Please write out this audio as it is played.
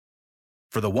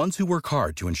For the ones who work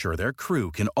hard to ensure their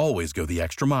crew can always go the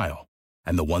extra mile,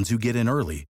 and the ones who get in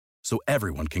early so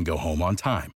everyone can go home on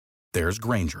time, there's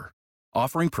Grainger,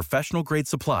 offering professional-grade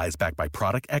supplies backed by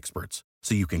product experts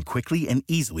so you can quickly and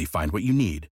easily find what you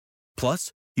need.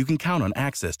 Plus, you can count on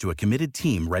access to a committed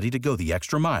team ready to go the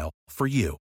extra mile for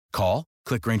you. Call,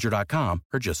 click Grainger.com,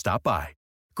 or just stop by.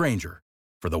 Grainger,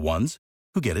 for the ones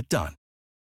who get it done.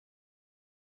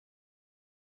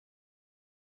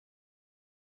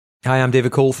 Hi, I'm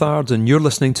David Coulthard, and you're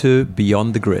listening to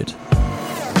Beyond the Grid.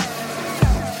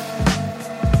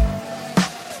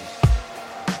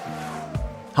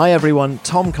 Hi everyone,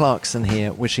 Tom Clarkson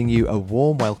here, wishing you a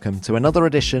warm welcome to another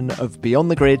edition of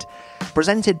Beyond the Grid,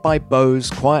 presented by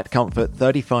Bose Quiet Comfort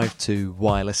 35.2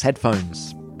 wireless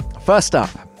headphones. First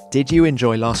up, did you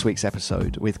enjoy last week's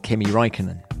episode with Kimi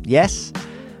Räikkönen? Yes?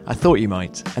 I thought you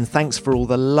might, and thanks for all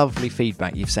the lovely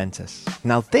feedback you've sent us.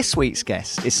 Now, this week's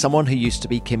guest is someone who used to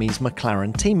be Kimi's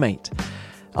McLaren teammate.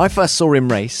 I first saw him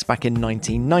race back in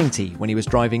 1990 when he was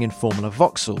driving in Formula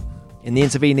Vauxhall. In the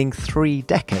intervening 3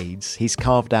 decades, he's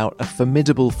carved out a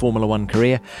formidable Formula One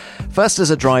career, first as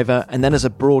a driver and then as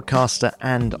a broadcaster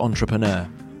and entrepreneur.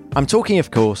 I'm talking, of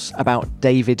course, about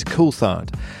David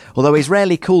Coulthard, although he's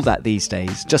rarely called that these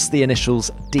days, just the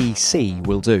initials DC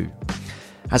will do.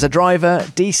 As a driver,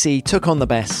 DC took on the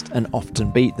best and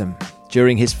often beat them.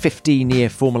 During his 15-year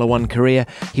Formula One career,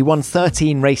 he won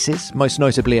 13 races, most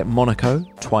notably at Monaco,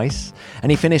 twice, and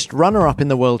he finished runner-up in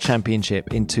the World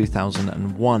Championship in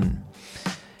 2001.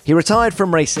 He retired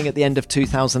from racing at the end of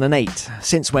 2008,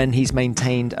 since when he's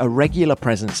maintained a regular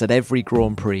presence at every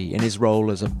Grand Prix in his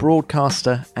role as a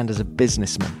broadcaster and as a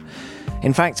businessman.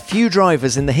 In fact, few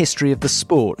drivers in the history of the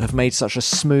sport have made such a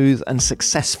smooth and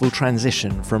successful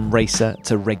transition from racer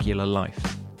to regular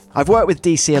life. I've worked with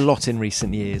DC a lot in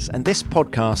recent years, and this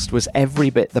podcast was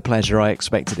every bit the pleasure I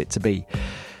expected it to be.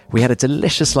 We had a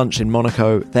delicious lunch in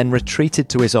Monaco, then retreated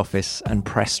to his office and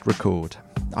pressed record.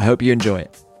 I hope you enjoy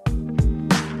it.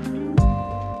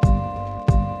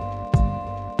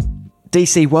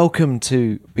 DC, welcome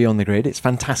to Beyond the Grid. It's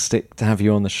fantastic to have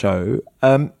you on the show.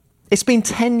 It's been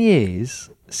 10 years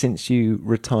since you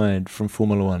retired from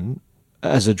Formula One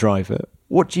as a driver.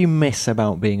 What do you miss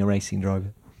about being a racing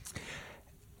driver?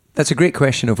 That's a great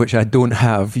question, of which I don't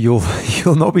have. You'll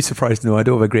not be surprised to know I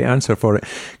don't have a great answer for it.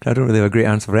 I don't really have a great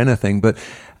answer for anything, but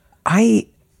I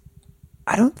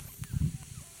don't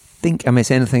think I miss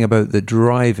anything about the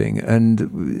driving,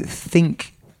 and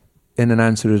think in an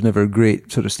answer is never a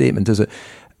great sort of statement, is it?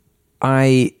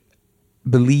 I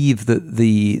believe that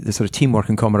the sort of teamwork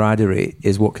and camaraderie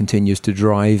is what continues to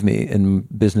drive me in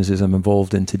businesses I'm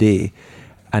involved in today.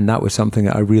 And that was something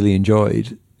that I really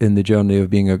enjoyed in the journey of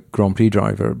being a Grand Prix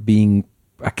driver, being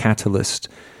a catalyst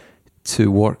to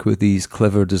work with these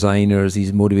clever designers,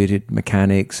 these motivated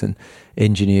mechanics and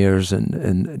engineers.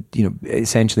 And you know,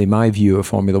 essentially my view of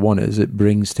Formula One is it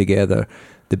brings together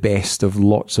the best of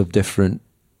lots of different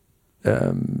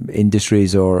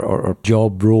industries or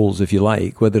job roles, if you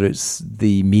like, whether it's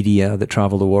the media that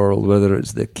travel the world, whether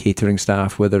it's the catering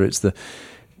staff, whether it's the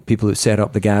people who set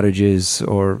up the garages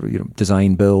or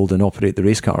design, build and operate the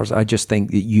race cars. I just think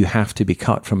that you have to be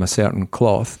cut from a certain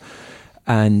cloth,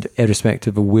 and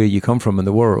irrespective of where you come from in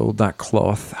the world, that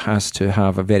cloth has to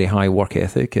have a very high work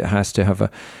ethic. It has to have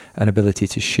an ability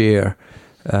to share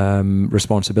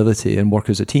responsibility and work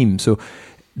as a team. So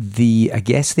I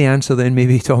guess the answer then,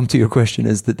 maybe, Tom, to your question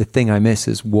is that the thing I miss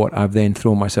is what I've then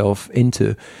thrown myself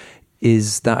into,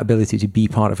 is that ability to be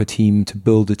part of a team, to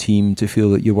build a team, to feel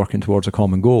that you're working towards a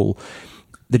common goal.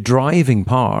 The driving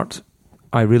part,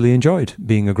 I really enjoyed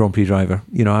being a Grand Prix driver.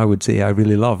 I would say I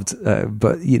really loved,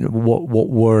 but what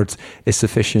word is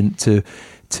sufficient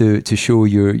to show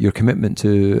your commitment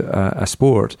to a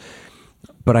sport?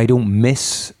 But I don't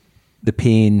miss the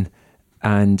pain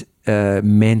and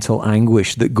mental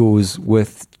anguish that goes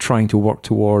with trying to work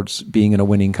towards being in a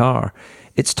winning car.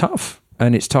 It's tough,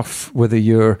 and it's tough whether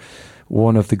you're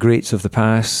one of the greats of the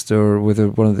past or whether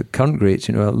one of the current greats,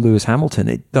 Lewis Hamilton.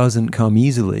 It doesn't come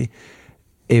easily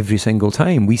every single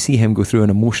time. We see him go through an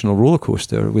emotional roller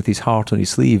coaster with his heart on his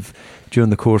sleeve during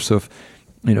the course of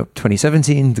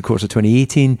 2017, the course of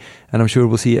 2018, and I'm sure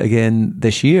we'll see it again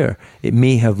this year. It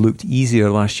may have looked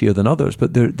easier last year than others,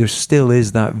 but there still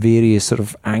is that various sort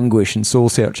of anguish and soul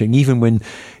searching, even when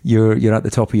you're at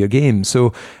the top of your game.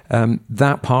 So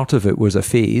that part of it was a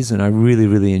phase, and I really,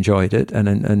 really enjoyed it,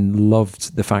 and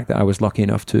loved the fact that I was lucky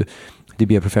enough to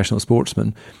be a professional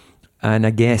sportsman. And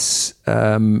I guess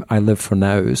I live for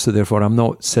now, so therefore I'm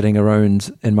not sitting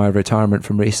around in my retirement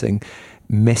from racing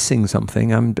missing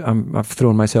something. I've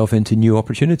thrown myself into new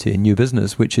opportunity, new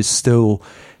business, which is still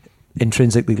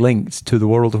intrinsically linked to the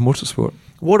world of motorsport.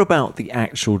 What about the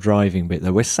actual driving bit,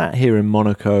 though? We're sat here in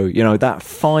Monaco, that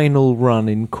final run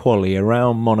in quali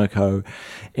around Monaco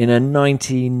in a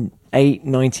 98,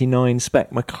 99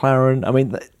 spec McLaren. I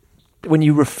mean, when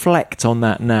you reflect on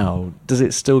that now, does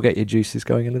it still get your juices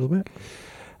going a little bit?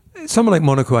 Something like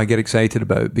Monaco I get excited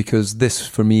about, because this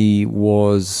for me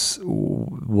was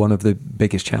one of the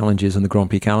biggest challenges on the Grand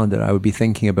Prix calendar. I would be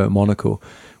thinking about Monaco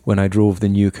when I drove the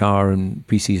new car in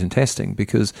pre-season testing,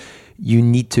 because you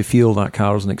need to feel that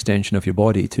car as an extension of your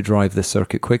body to drive this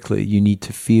circuit quickly. You need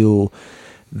to feel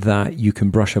that you can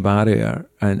brush a barrier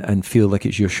and feel like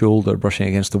it's your shoulder brushing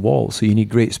against the wall. So you need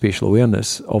great spatial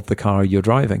awareness of the car you're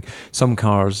driving. Some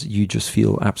cars you just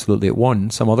feel absolutely at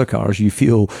one. Some other cars you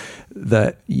feel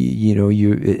that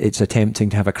it's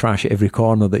attempting to have a crash at every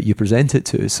corner that you present it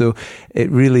to. So it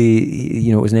really,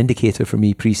 it was an indicator for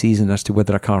me pre-season as to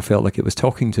whether a car felt like it was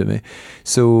talking to me.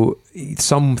 So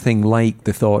something like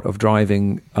the thought of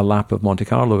driving a lap of Monte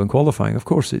Carlo in qualifying, of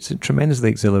course, it's tremendously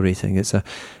exhilarating. It's a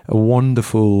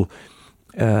wonderful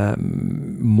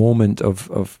moment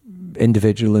of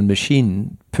individual and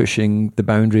machine pushing the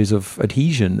boundaries of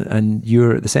adhesion, and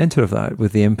you're at the centre of that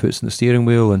with the inputs and the steering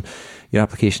wheel and your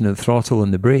application of the throttle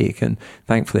and the brake. And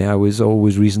thankfully I was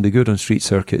always reasonably good on street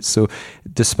circuits, so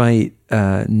despite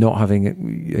not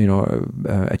having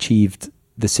achieved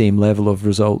the same level of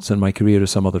results in my career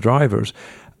as some other drivers,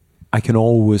 I can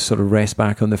always sort of rest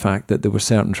back on the fact that there were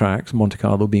certain tracks, Monte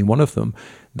Carlo being one of them,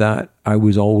 that I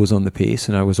was always on the pace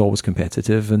and I was always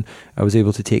competitive, and I was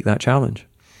able to take that challenge.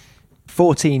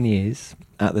 14 years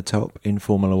at the top in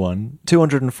Formula One,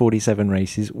 247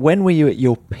 races. When were you at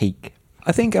your peak?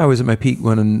 I think I was at my peak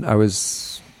when I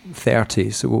was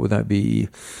 30, so what would that be?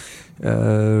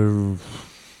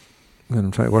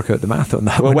 I'm trying to work out the math on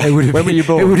that one. When were you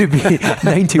born? It would have been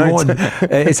 91.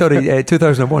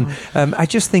 2001. I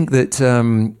just think that...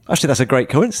 actually, that's a great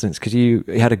coincidence, because you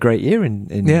had a great year in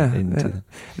There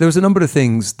was a number of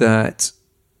things that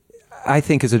I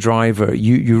think as a driver,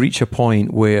 you reach a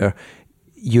point where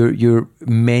you're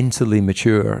mentally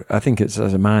mature. I think it's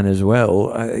as a man as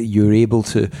well. You're able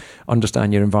to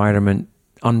understand your environment,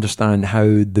 understand how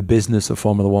the business of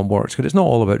Formula One works, because it's not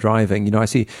all about driving. I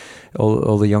see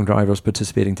all the young drivers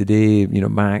participating today,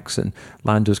 Max and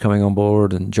Lando's coming on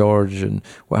board and George and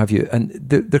what have you, and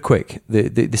they're quick.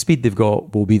 The speed they've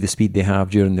got will be the speed they have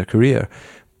during their career.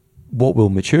 What will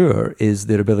mature is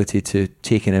their ability to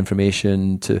take in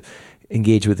information, to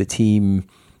engage with the team,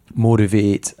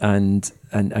 motivate and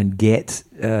get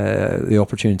the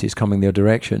opportunities coming their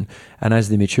direction. And as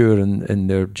they mature in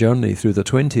their journey through their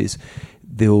 20s,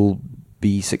 they'll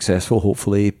be successful,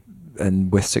 hopefully,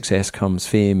 and with success comes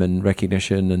fame and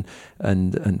recognition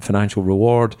and financial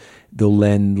reward. They'll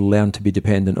then learn to be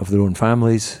dependent of their own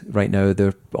families. Right now,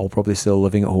 they're all probably still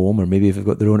living at home, or maybe if they've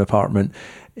got their own apartment,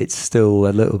 it's still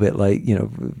a little bit like,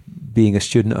 being a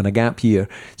student on a gap year.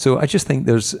 So I just think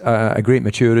there's a great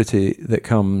maturity that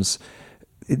comes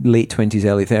late 20s,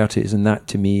 early 30s, and that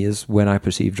to me is when I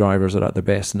perceive drivers are at their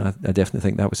best, and I definitely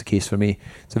think that was the case for me.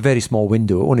 It's a very small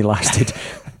window. It only lasted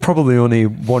probably only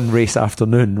one race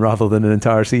afternoon rather than an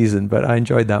entire season, but I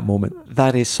enjoyed that moment.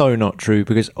 That is so not true,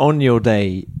 because on your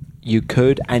day you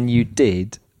could and you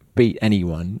did beat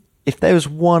anyone. If there was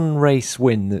one race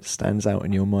win that stands out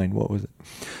in your mind, what was it?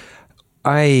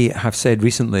 I have said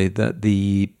recently that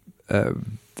the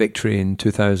victory in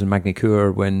 2000 Magny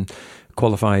Cours, when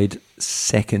qualified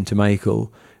second to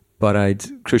Michael, but I'd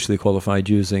crucially qualified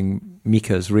using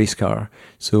Mika's race car.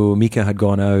 So Mika had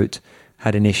gone out,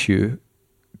 had an issue,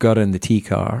 got in the T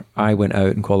car. I went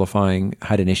out in qualifying,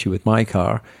 had an issue with my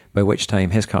car, by which time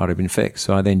his car had been fixed.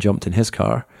 So I then jumped in his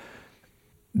car,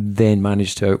 then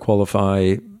managed to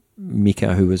out-qualify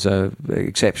Mika, who was a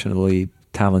exceptionally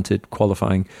talented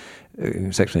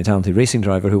racing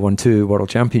driver who won 2 world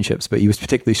championships, but he was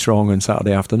particularly strong on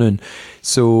Saturday afternoon.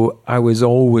 So I was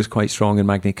always quite strong in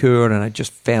Magny Cours, and I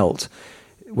just felt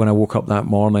when I woke up that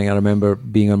morning, I remember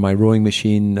being on my rowing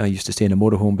machine. I used to stay in a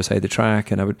motorhome beside the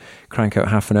track, and I would crank out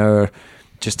half an hour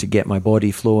just to get my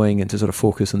body flowing and to sort of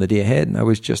focus on the day ahead. And I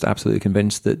was just absolutely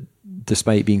convinced that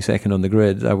despite being second on the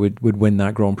grid, I would win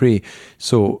that Grand Prix.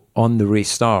 So on the race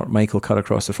start, Michael cut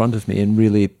across the front of me and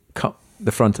really cut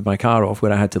the front of my car off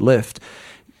where I had to lift.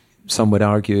 Some would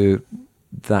argue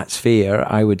that's fair.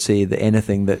 I would say that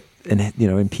anything that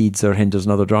impedes or hinders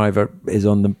another driver is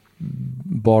on the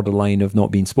borderline of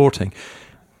not being sporting.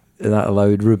 That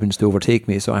allowed Rubens to overtake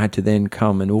me, so I had to then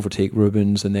come and overtake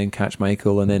Rubens and then catch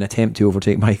Michael and then attempt to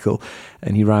overtake Michael,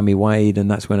 and he ran me wide,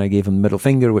 and that's when I gave him the middle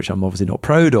finger, which I'm obviously not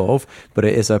proud of, but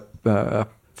it is a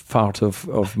part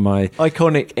of my...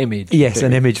 Iconic image. Yes,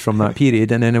 an image from that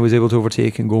period. And then I was able to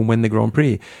overtake and go and win the Grand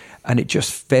Prix. And it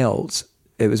just felt,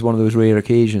 it was one of those rare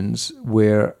occasions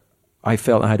where I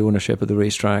felt I had ownership of the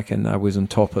racetrack and I was on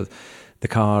top of the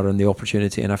car and the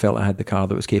opportunity, and I felt I had the car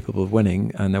that was capable of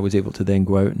winning, and I was able to then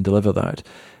go out and deliver that.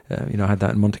 I had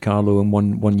that in Monte Carlo in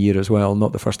one year as well.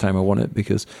 Not the first time I won it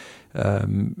because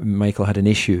Michael had an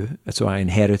issue, so I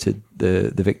inherited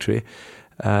the victory.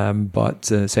 But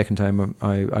second time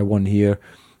I won here,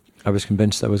 I was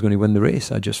convinced I was going to win the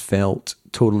race. I just felt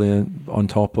totally on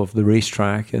top of the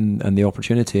racetrack and the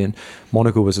opportunity. And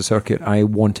Monaco was a circuit I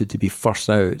wanted to be first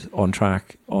out on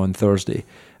track on Thursday.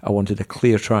 I wanted a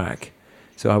clear track.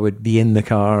 So I would be in the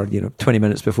car, 20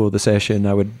 minutes before the session.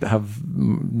 I would have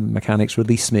mechanics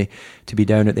release me to be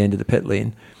down at the end of the pit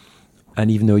lane.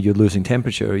 And even though you're losing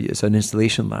temperature, it's an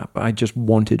installation lap. I just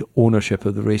wanted ownership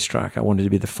of the racetrack. I wanted to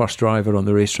be the first driver on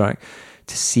the racetrack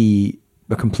to see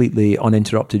a completely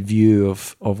uninterrupted view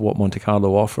of what Monte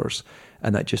Carlo offers.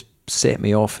 And that just set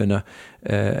me off in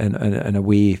a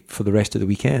way for the rest of the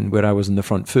weekend where I was in the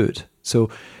front foot.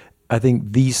 So I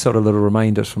think these sort of little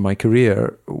reminders from my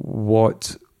career,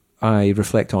 what I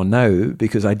reflect on now,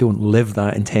 because I don't live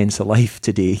that intense a life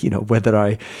today, whether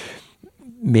I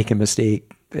make a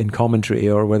mistake in commentary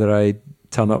or whether I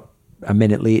turn up a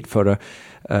minute late for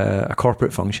a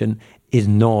corporate function is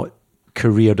not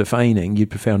career defining. You'd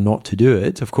prefer not to do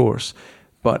it, of course.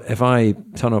 But if I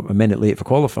turn up a minute late for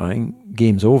qualifying,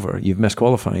 game's over. You've missed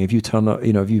qualifying. If you turn up,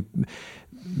 if you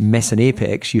miss an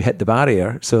apex, you hit the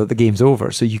barrier, so the game's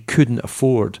over. So you couldn't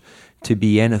afford to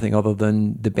be anything other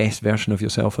than the best version of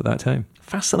yourself at that time.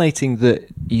 Fascinating that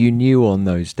you knew on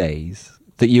those days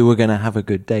that you were going to have a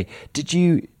good day. Did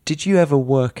you ever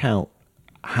work out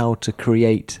how to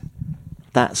create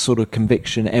that sort of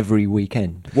conviction every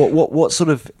weekend? What sort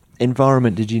of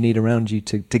environment did you need around you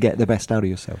to get the best out of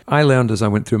yourself? I learned as I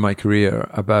went through my career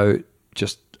about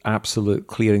just absolute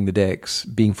clearing the decks,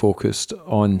 being focused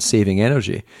on saving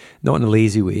energy, not in a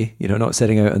lazy way, not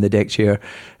sitting out on the deck chair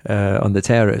on the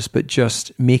terrace, but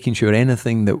just making sure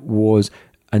anything that was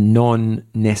a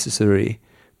non-necessary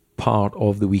part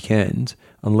of the weekend,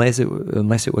 unless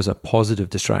it was a positive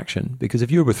distraction. Because if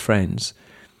you're with friends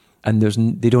and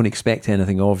they don't expect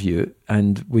anything of you,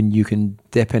 and when you can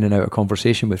dip in and out of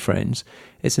conversation with friends,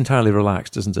 it's entirely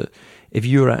relaxed, isn't it? If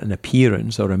you're at an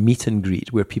appearance or a meet and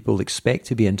greet where people expect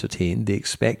to be entertained, they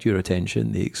expect your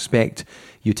attention, they expect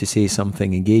you to say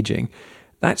something engaging,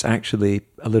 that's actually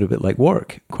a little bit like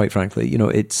work, quite frankly.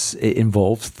 It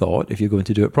involves thought if you're going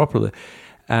to do it properly.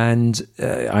 And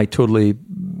I totally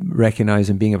recognize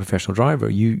in being a professional driver,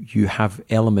 you have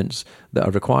elements that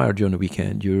are required during the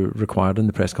weekend. You're required in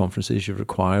the press conferences, you're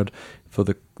required for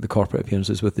the corporate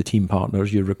appearances with the team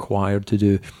partners, you're required to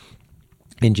do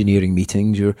engineering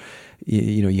meetings, you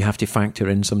have to factor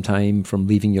in some time from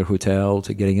leaving your hotel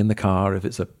to getting in the car if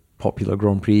it's a popular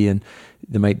Grand Prix and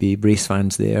there might be race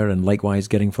fans there, and likewise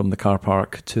getting from the car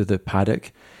park to the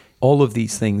paddock. All of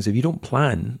these things, if you don't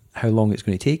plan how long it's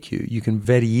going to take you, you can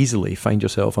very easily find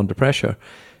yourself under pressure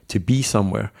to be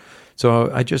somewhere.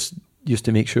 So I just used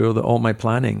to make sure that all my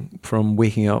planning, from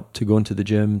waking up to going to the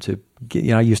gym to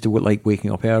I used to like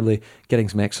waking up early, getting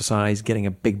some exercise, getting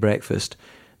a big breakfast,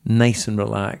 nice and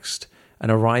relaxed,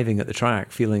 and arriving at the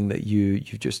track feeling that you're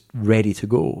just ready to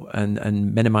go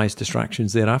and minimize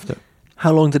distractions thereafter.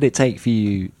 How long did it take for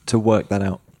you to work that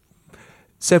out?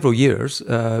 Several years.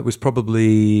 It was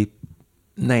probably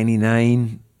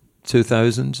 99,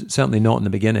 2000, certainly not in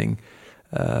the beginning.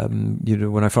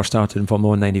 When I first started in Formula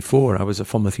 1 94, I was a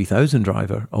Formula 3000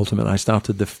 driver. Ultimately, I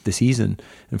started the season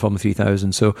in Formula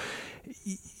 3000. So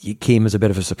it came as a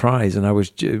bit of a surprise, and I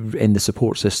was in the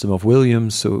support system of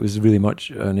Williams, so it was really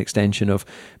much an extension of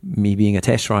me being a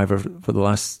test driver for the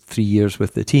last 3 years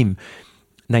with the team.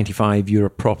 95, you're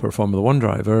a proper Formula 1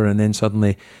 driver, and then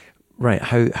suddenly, right,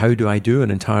 how do I do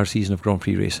an entire season of Grand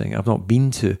Prix racing? I've not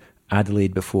been to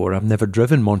Adelaide before. I've never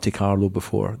driven Monte Carlo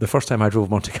before. The first time I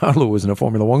drove Monte Carlo was in a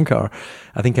Formula 1 car.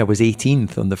 I think I was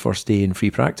 18th on the first day in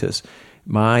free practice.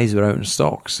 My eyes were out in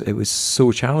stocks. It was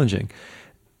so challenging.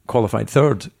 Qualified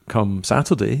third come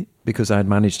Saturday because I had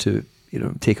managed to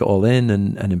take it all in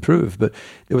and improve. But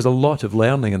there was a lot of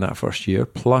learning in that first year.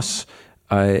 Plus,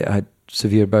 I had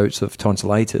severe bouts of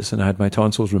tonsillitis, and I had my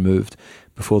tonsils removed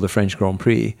before the French Grand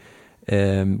Prix,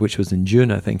 which was in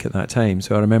June, I think, at that time.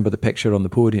 So I remember the picture on the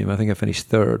podium. I think I finished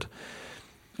third.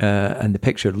 And the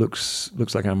picture looks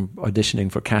like I'm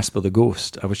auditioning for Casper the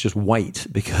Ghost. I was just white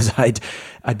because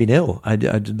I'd been ill.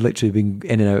 I'd literally been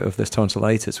in and out of this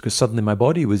tonsillitis because suddenly my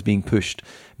body was being pushed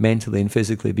mentally and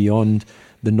physically beyond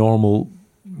the normal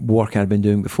work I'd been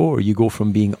doing before. You go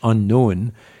from being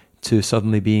unknown to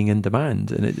suddenly being in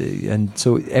demand, and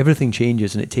so everything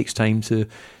changes, and it takes time to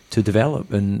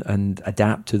develop and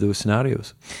adapt to those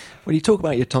scenarios. Well, you talk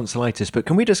about your tonsillitis, but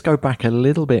can we just go back a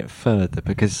little bit further,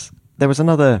 because there was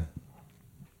another.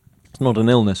 It's not an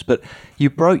illness, but you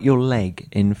broke your leg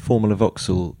in Formula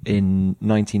Vauxhall in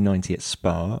 1990 at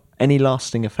Spa. Any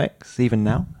lasting effects even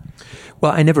now?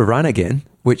 Well, I never ran again,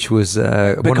 which was one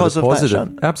of the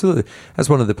positives. Absolutely, that's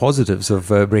one of the positives of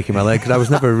breaking my leg, because I was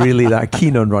never really that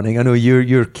keen on running. I know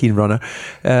you're a keen runner,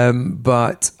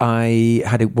 but I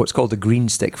had what's called a green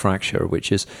stick fracture,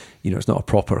 which is, it's not a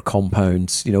proper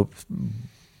compound,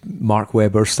 Mark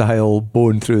Webber style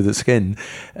bone through the skin,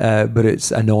 but it's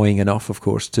annoying enough, of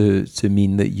course, to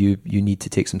mean that you need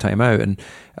to take some time out. And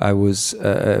I was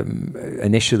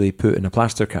initially put in a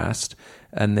plaster cast,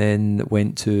 and then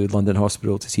went to London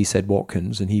Hospital to see said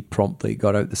Watkins, and he promptly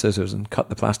got out the scissors and cut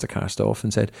the plaster cast off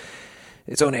and said,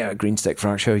 "It's only a green stick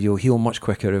fracture, you'll heal much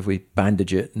quicker if we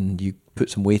bandage it and you put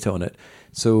some weight on it."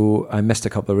 So I missed a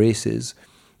couple of races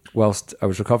whilst I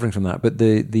was recovering from that, but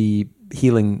the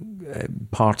healing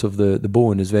part of the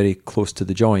bone is very close to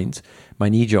the joint, my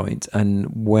knee joint, and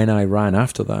when I ran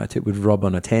after that, it would rub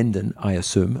on a tendon, I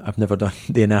assume. I've never done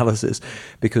the analysis,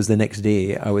 because the next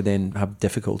day I would then have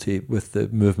difficulty with the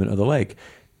movement of the leg.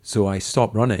 So I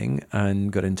stopped running and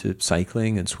got into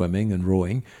cycling and swimming and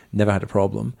rowing, never had a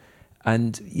problem.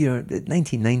 And,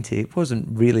 1990, it wasn't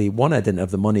really, I didn't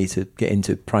have the money to get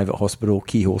into private hospital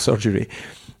keyhole surgery.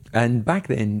 And back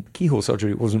then, keyhole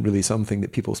surgery wasn't really something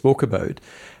that people spoke about.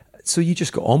 So you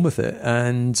just got on with it.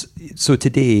 And so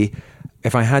today,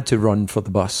 if I had to run for the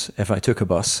bus, if I took a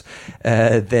bus,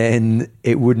 then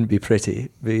it wouldn't be pretty.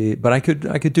 But I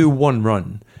could do one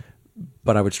run,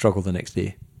 but I would struggle the next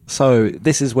day. So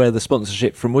this is where the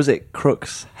sponsorship from, was it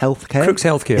Crooks Healthcare? Crooks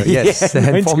Healthcare, yes.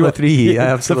 And Formula 3,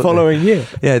 absolutely. The following year.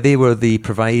 Yeah, they were the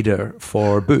provider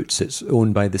for Boots. It's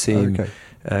owned by the same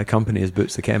company as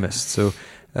Boots the Chemist. So,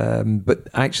 but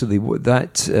actually, what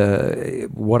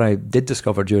I did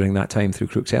discover during that time through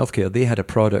Crooks Healthcare, they had a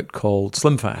product called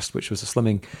Slim Fast, which was a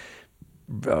slimming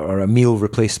or a meal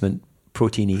replacement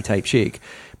protein-y type shake.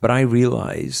 But I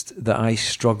realised that I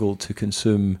struggled to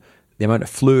consume the amount of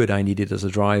fluid I needed as a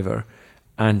driver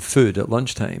and food at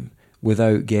lunchtime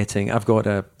without getting. I've got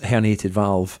a herniated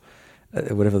valve.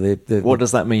 Whatever what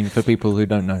does that mean for people who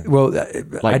don't know? Well,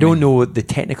 I don't know what the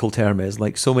technical term is.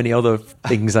 Like so many other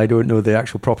things, I don't know the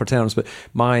actual proper terms. But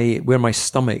where my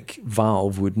stomach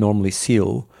valve would normally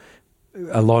seal,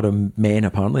 a lot of men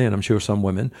apparently, and I'm sure some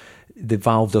women, the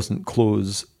valve doesn't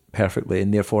close perfectly,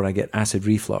 and therefore I get acid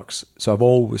reflux. So I've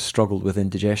always struggled with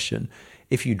indigestion.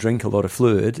 If you drink a lot of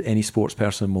fluid, any sports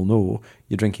person will know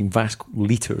you're drinking vast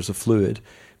litres of fluid,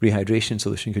 rehydration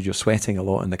solution, because you're sweating a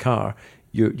lot in the car.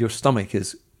 Your stomach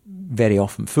is very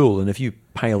often full, and if you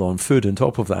pile on food on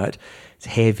top of that, it's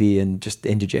heavy and just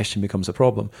indigestion becomes a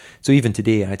problem. So even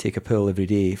today, I take a pill every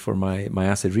day for my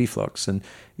acid reflux. And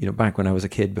back when I was a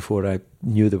kid, before I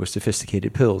knew there were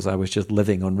sophisticated pills, I was just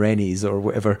living on Rennies or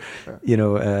whatever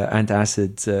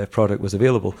antacid product was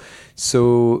available.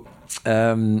 So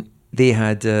they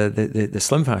had the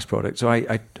Slim Fast product. So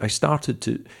I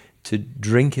started to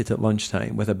drink it at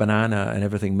lunchtime with a banana and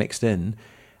everything mixed in.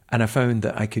 And I found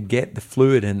that I could get the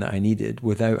fluid in that I needed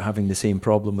without having the same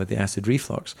problem with the acid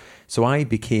reflux. So I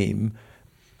became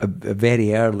a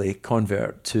very early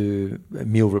convert to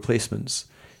meal replacements.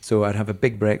 So I'd have a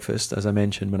big breakfast, as I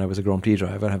mentioned, when I was a Grand Prix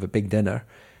driver. I'd have a big dinner.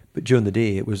 But during the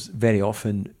day, it was very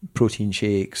often protein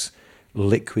shakes,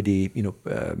 liquidy,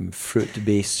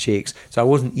 fruit-based shakes. So I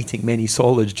wasn't eating many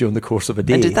solids during the course of a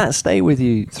day. And did that stay with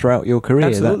you throughout your career?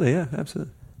 Absolutely, yeah,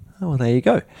 absolutely. Oh, well, there you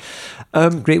go.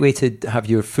 Great way to have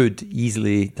your food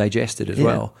easily digested as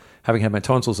well. Having had my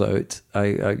tonsils out,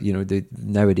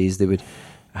 nowadays they would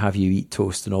have you eat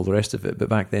toast and all the rest of it. But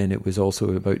back then it was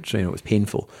also about, it was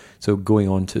painful. So going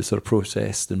on to sort of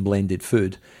processed and blended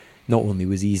food, not only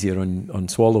was easier on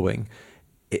swallowing,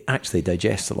 it actually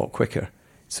digests a lot quicker.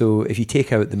 So if you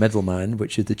take out the middleman,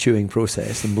 which is the chewing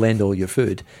process, and blend all your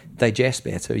food, digest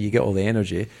better, you get all the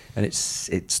energy, and it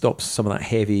stops some of that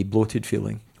heavy, bloated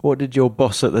feeling. What did your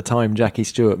boss at the time, Jackie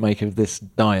Stewart, make of this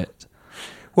diet?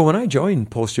 Well, when I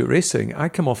joined Paul Stewart Racing, I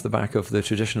come off the back of the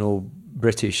traditional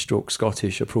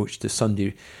British/Scottish approach to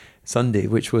Sunday,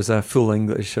 which was a full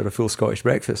English or a full Scottish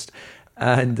breakfast.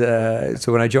 And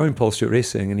so when I joined Paul Stewart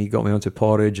Racing, and he got me onto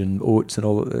porridge and oats and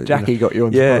all. Jackie got you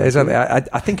onto porridge. Yeah, exactly.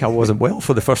 I think I wasn't well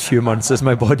for the first few months as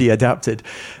my body adapted.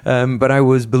 But I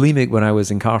was bulimic when I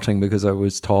was in karting because I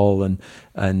was tall and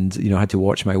had to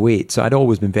watch my weight. So I'd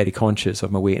always been very conscious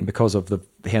of my weight, and because of the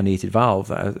herniated valve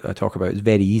that I talk about, it's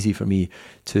very easy for me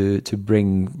to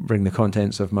bring the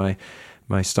contents of my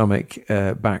my stomach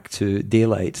back to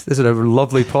daylight. This is a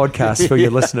lovely podcast for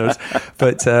your listeners.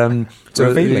 But I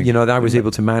was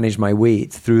able to manage my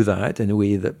weight through that in a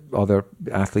way that other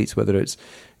athletes, whether it's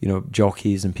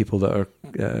jockeys and people that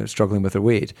are struggling with their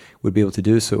weight, would be able to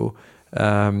do so.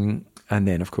 And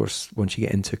then, of course, once you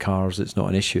get into cars, it's not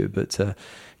an issue. But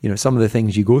some of the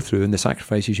things you go through and the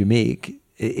sacrifices you make,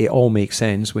 it all makes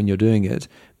sense when you're doing it,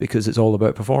 because it's all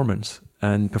about performance,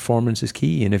 and performance is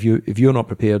key. And if you're not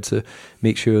prepared to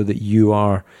make sure that you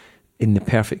are in the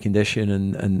perfect condition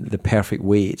and the perfect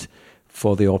weight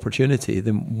for the opportunity,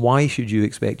 then why should you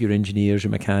expect your engineers,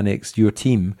 your mechanics, your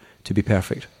team to be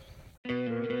perfect?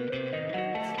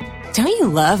 Don't you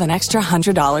love an extra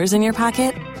 $100 in your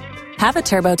pocket? Have a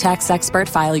TurboTax expert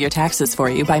file your taxes for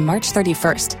you by March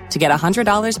 31st to get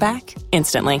 $100 back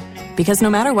instantly. Because no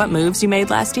matter what moves you made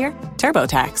last year,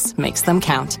 TurboTax makes them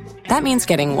count. That means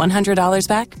getting $100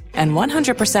 back and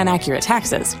 100% accurate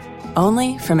taxes,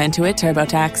 only from Intuit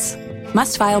TurboTax.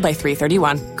 Must file by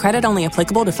 3/31. Credit only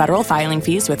applicable to federal filing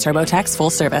fees with TurboTax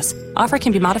full service. Offer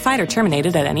can be modified or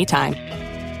terminated at any time.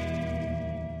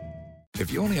 If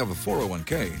you only have a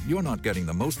 401k, you're not getting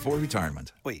the most for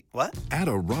retirement. Wait, what? Add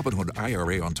a Robinhood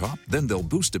IRA on top, then they'll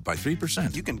boost it by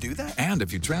 3%. You can do that? And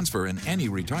if you transfer in any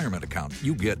retirement account,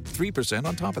 you get 3%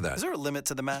 on top of that. Is there a limit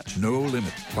to the match? No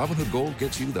limit. Robinhood Gold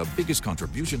gets you the biggest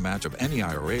contribution match of any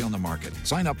IRA on the market.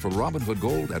 Sign up for Robinhood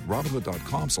Gold at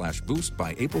Robinhood.com/boost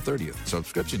by April 30th.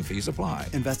 Subscription fees apply.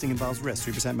 Investing involves risk.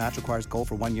 3% match requires gold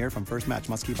for 1 year from first match.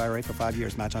 Must keep IRA for 5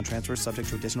 years. Match on transfers subject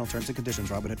to additional terms and conditions.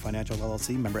 Robinhood Financial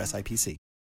LLC, member SIPC.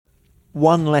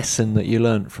 One lesson that you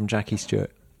learned from Jackie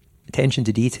Stewart? Attention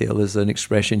to detail is an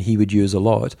expression he would use a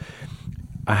lot.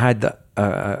 I had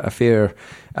a fair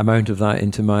amount of that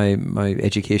into my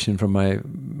education from my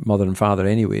mother and father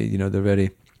anyway. They're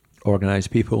very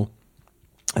organised people.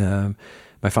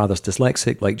 My father's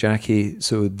dyslexic, like Jackie,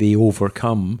 so they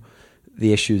overcome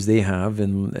the issues they have.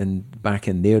 And back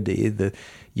in their day,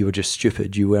 you were just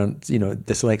stupid. You weren't,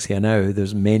 dyslexia now,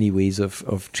 there's many ways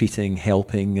of treating,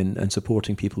 helping and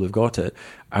supporting people who've got it.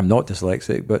 I'm not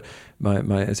dyslexic, but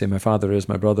my father is,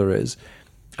 my brother is.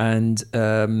 And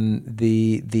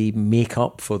they make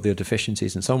up for their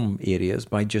deficiencies in some areas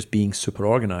by just being super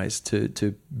organised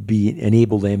to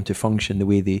enable them to function the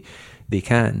way they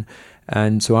can.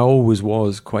 And so I always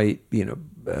was quite,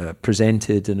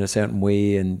 presented in a certain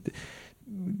way and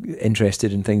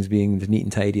interested in things being as neat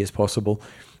and tidy as possible,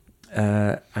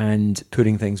 and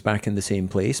putting things back in the same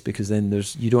place, because then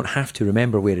you don't have to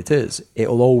remember where it is.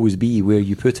 It'll always be where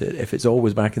you put it if it's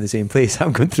always back in the same place.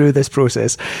 I'm going through this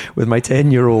process with my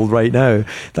 10-year-old right now.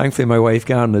 Thankfully, my wife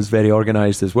Karen is very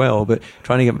organised as well, but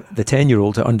trying to get the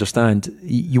 10-year-old to understand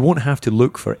you won't have to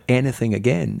look for anything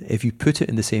again if you put it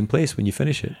in the same place when you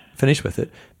finish with it,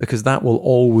 because that will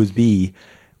always be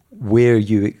where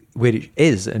it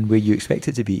is and where you expect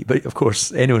it to be. But of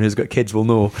course, anyone who's got kids will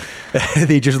know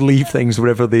they just leave things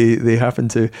wherever they happen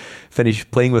to finish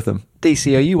playing with them.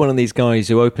 DC, are you one of these guys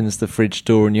who opens the fridge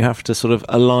door and you have to sort of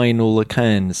align all the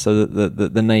cans so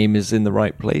that the name is in the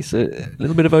right place? A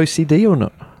little bit of OCD or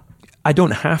not? I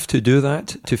don't have to do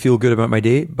that to feel good about my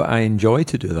day, but I enjoy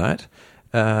to do that.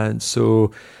 And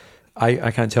so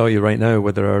I can't tell you right now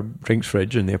whether our drinks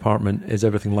fridge in the apartment is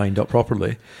everything lined up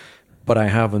properly. But I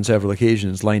have on several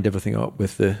occasions lined everything up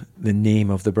with the name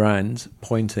of the brand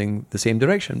pointing the same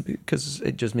direction, because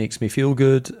it just makes me feel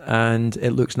good and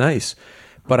it looks nice.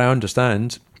 But I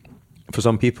understand for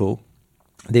some people,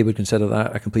 they would consider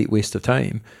that a complete waste of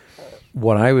time.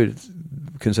 What I would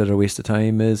consider a waste of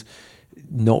time is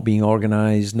not being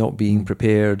organised, not being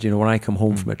prepared. When I come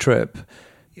home from a trip,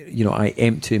 I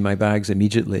empty my bags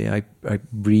immediately. I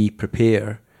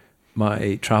re-prepare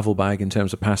my travel bag in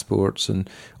terms of passports and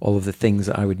all of the things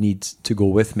that I would need to go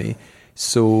with me.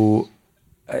 So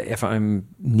if I'm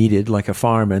needed, like a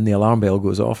fireman, the alarm bell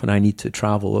goes off and I need to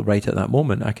travel right at that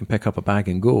moment, I can pick up a bag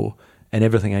and go, and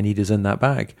everything I need is in that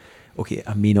bag. Okay,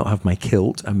 I may not have my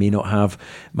kilt, I may not have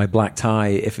my black tie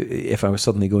if I was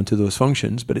suddenly going to those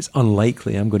functions, but it's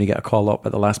unlikely I'm going to get a call up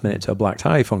at the last minute to a black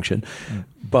tie function.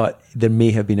 But there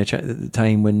may have been a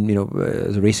time when,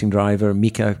 as a racing driver,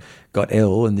 Mika got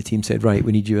ill and the team said, right,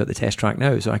 we need you at the test track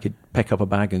now, so I could pick up a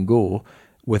bag and go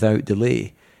without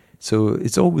delay. So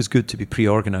it's always good to be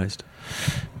pre-organised.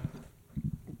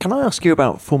 Can I ask you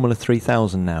about Formula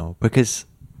 3000 now? Because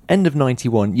end of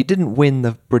 91, you didn't win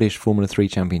the British Formula 3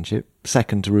 Championship,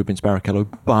 second to Rubens Barrichello,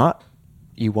 but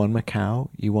you won Macau,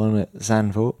 you won at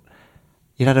Zandvoort.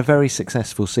 You had a very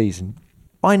successful season.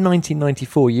 By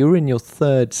 1994, you were in your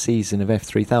third season of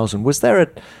F3000. Was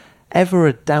there ever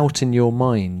a doubt in your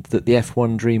mind that the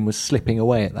F1 dream was slipping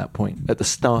away at that point, at the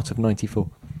start of 94?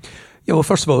 Yeah, well,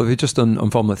 first of all, if you're just on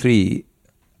Formula 3,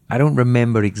 I don't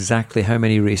remember exactly how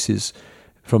many races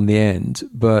from the end,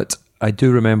 but I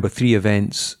do remember 3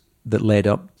 events that led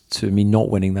up to me not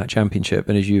winning that championship.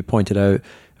 And as you pointed out,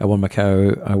 I won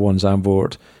Macau, I won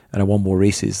Zandvoort, and I won more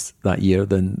races that year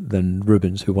than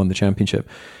Rubens, who won the championship.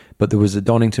 But there was a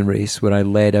Donington race where I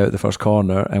led out the first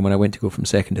corner, and when I went to go from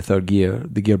second to third gear,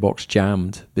 the gearbox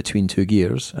jammed between 2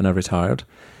 gears, and I retired.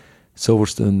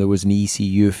 Silverstone, there was an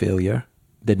ECU failure,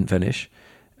 didn't finish.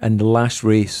 And the last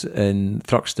race in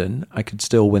Thruxton, I could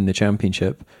still win the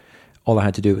championship. All I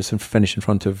had to do was finish in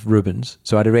front of Rubens.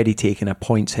 So I'd already taken a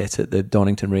points hit at the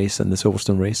Donington race and the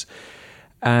Silverstone race.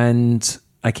 And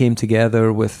I came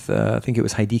together with, I think it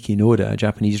was Hideki Noda, a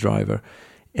Japanese driver,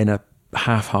 in a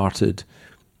half-hearted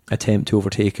attempt to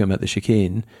overtake him at the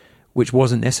chicane, which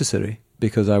wasn't necessary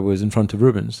because I was in front of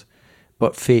Rubens.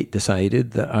 But fate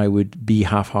decided that I would be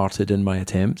half-hearted in my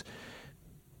attempt.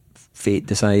 Fate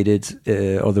decided,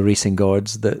 or the racing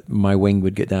gods, that my wing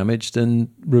would get damaged and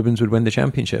Rubens would win the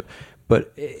championship.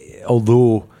 But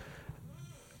although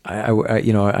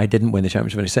I didn't win the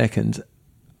championship in a second,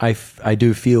 I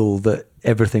do feel that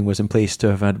everything was in place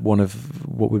to have had one of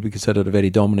what would be considered a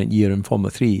very dominant year in Formula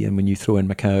 3. And when you throw in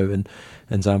Macau and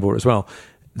Zandvoort as well,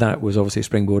 that was obviously a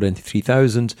springboard into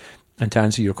 3000. And to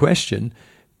answer your question,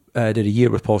 I did a year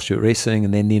with Paul Stewart Racing,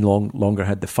 and then they no longer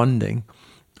had the funding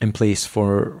in place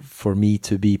for me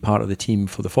to be part of the team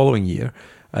for the following year.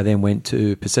 I then went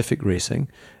to Pacific Racing,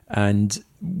 and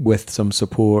with some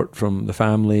support from the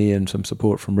family and some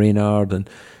support from Reynard and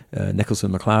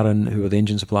Nicholson McLaren, who were the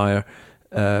engine supplier,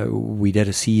 we did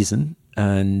a season,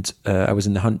 and I was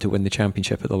in the hunt to win the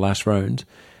championship at the last round,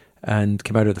 and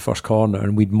came out of the first corner,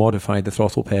 and we'd modified the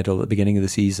throttle pedal at the beginning of the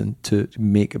season to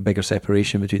make a bigger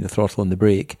separation between the throttle and the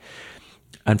brake.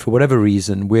 And for whatever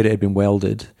reason, where it had been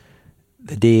welded,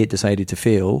 the day it decided to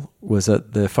fail was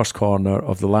at the first corner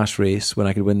of the last race when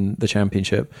I could win the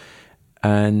championship,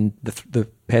 and the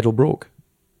pedal broke,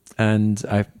 and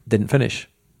I didn't finish.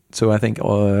 So I think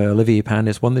Olivier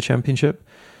Panis won the championship.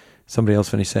 Somebody else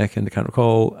finished second, I can't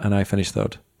recall, and I finished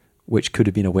third, which could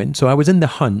have been a win. So I was in the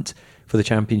hunt for the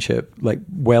championship, like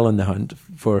well in the hunt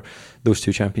for those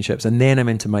 2 championships. And then I'm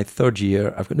into my third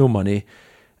year. I've got no money.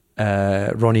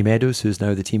 Ronnie Meadows, who's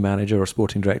now the team manager or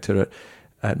sporting director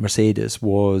at Mercedes,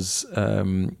 was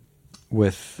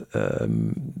with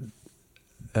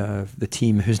the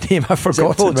team whose name I've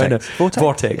forgotten right now.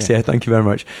 Vortex, yeah, thank you very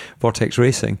much. Vortex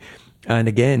Racing. And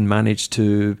again, managed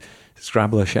to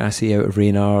scrabble a chassis out of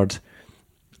Reynard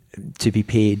to be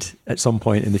paid at some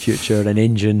point in the future, an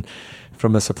engine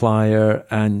from a supplier,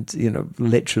 and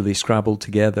literally scrabbled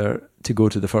together to go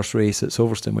to the first race at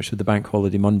Silverstone, which was the Bank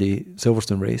Holiday Monday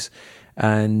Silverstone race.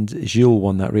 And Gilles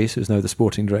won that race, who's now the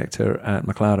sporting director at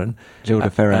McLaren. Gilles de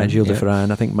Ferran. Gilles de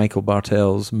Ferran. I think Michael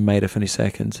Bartels might have finished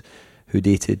second, who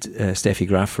dated Steffi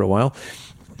Graf for a while.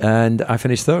 And I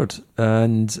finished third.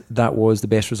 And that was the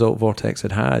best result Vortex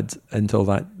had until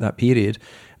that period.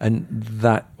 And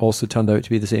that also turned out to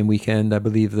be the same weekend, I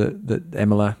believe, that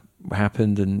Imola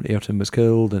happened and Ayrton was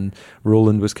killed and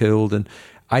Roland was killed. And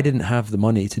I didn't have the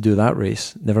money to do that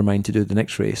race, never mind to do the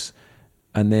next race.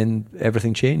 And then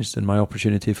everything changed, and my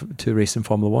opportunity to race in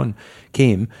Formula 1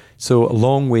 came. So a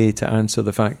long way to answer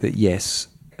the fact that, yes,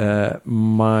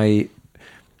 my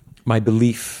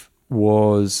belief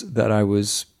was that I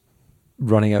was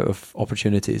running out of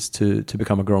opportunities to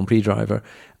become a Grand Prix driver.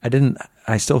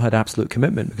 I still had absolute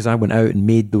commitment because I went out and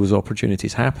made those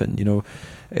opportunities happen.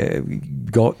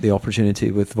 Got the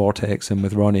opportunity with Vortex and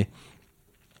with Ronnie.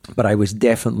 But I was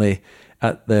definitely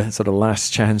at the sort of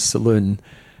last chance saloon,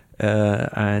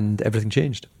 and everything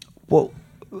changed. Well,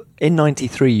 in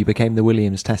 '93, you became the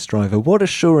Williams test driver. What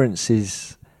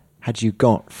assurances had you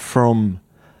got from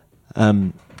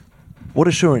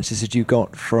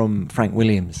Frank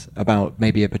Williams about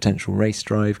maybe a potential race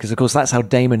drive? Because, of course, that's how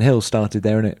Damon Hill started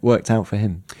there, and it worked out for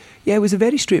him. Yeah, it was a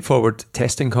very straightforward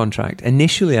testing contract.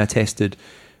 Initially, I tested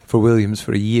for Williams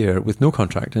for a year with no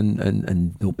contract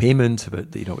and no payment,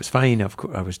 but it was fine.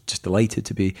 I was just delighted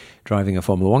to be driving a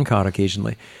Formula 1 car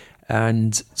occasionally.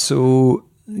 And so,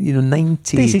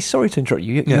 90... Daisy, sorry to interrupt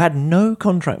you. You had no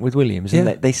contract with Williams, and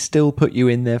they still put you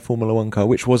in their Formula 1 car,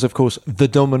 which was, of course, the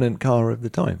dominant car of the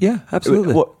time. Yeah,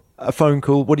 absolutely. What, a phone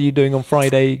call, what are you doing on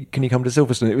Friday? Can you come to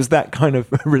Silverstone? It was that kind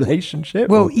of relationship?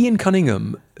 Well, Ian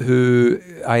Cunningham, who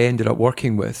I ended up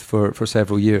working with for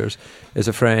several years, is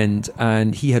a friend,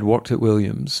 and he had worked at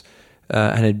Williams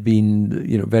and had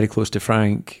been very close to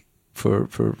Frank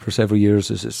for several years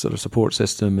as a sort of support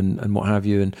system and what have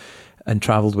you, and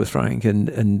travelled with Frank.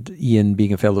 And Ian,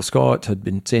 being a fellow Scot, had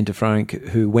been saying to Frank,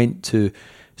 who went to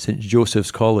St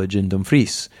Joseph's College in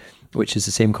Dumfries, which is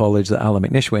the same college that Alan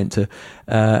McNish went to,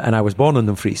 and I was born in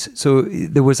Dumfries. So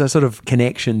there was a sort of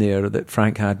connection there that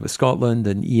Frank had with Scotland,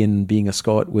 and Ian, being a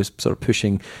Scot, was sort of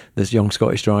pushing this young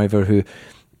Scottish driver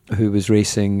who was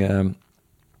racing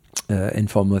in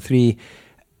Formula 3.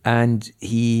 And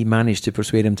he managed to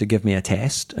persuade him to give me a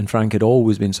test. And Frank had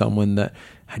always been someone that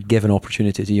had given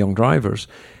opportunity to young drivers.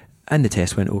 And the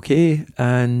test went okay.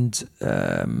 And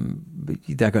I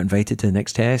got invited to the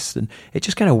next test. And it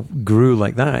just kind of grew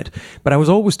like that. But I was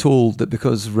always told that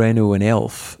because Renault and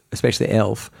Elf, especially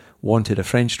Elf, wanted a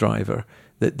French driver,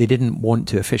 that they didn't want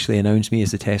to officially announce me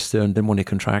as the tester and didn't want to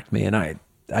contract me. And I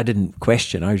didn't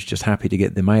question. I was just happy to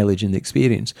get the mileage and the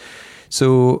experience.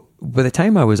 So by the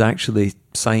time I was actually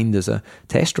signed as a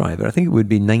test driver, I think it would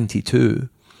be 92,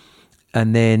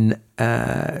 and then,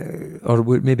 or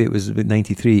maybe it was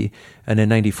 93, and then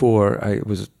 94, I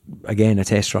was again a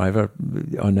test driver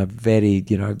on a very,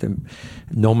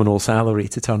 nominal salary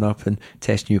to turn up and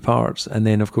test new parts, and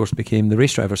then of course became the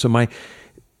race driver. So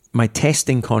my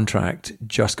testing contract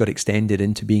just got extended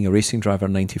into being a racing driver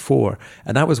in 94.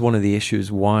 And that was one of the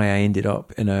issues why I ended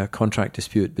up in a contract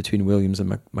dispute between Williams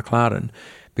and McLaren,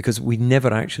 because we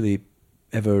never actually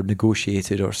ever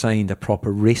negotiated or signed a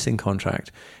proper racing contract.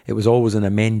 It was always an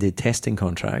amended testing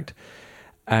contract.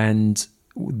 And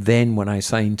then when I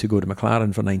signed to go to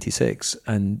McLaren for 96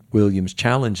 and Williams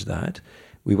challenged that,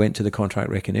 we went to the contract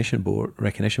recognition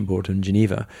board in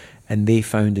Geneva, and they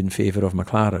found in favour of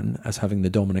McLaren as having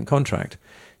the dominant contract.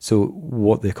 So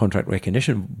what the contract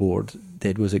recognition board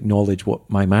did was acknowledge what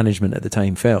my management at the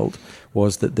time felt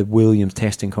was that the Williams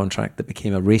testing contract that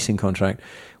became a racing contract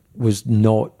was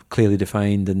not clearly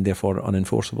defined and therefore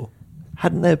unenforceable.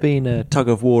 Hadn't there been a tug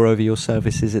of war over your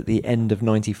services at the end of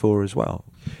 94 as well?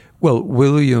 Well,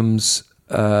 Williams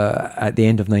at the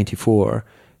end of 94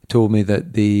 told me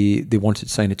that they wanted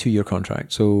to sign a 2-year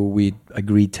contract. So we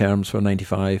agreed terms for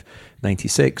 95,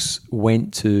 96,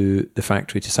 went to the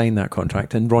factory to sign that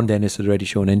contract. And Ron Dennis had already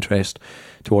shown interest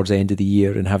towards the end of the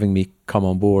year in having me come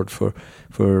on board for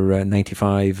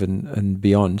 95 and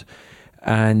beyond.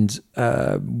 And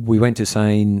we went to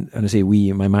sign, and I say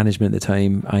we, my management at the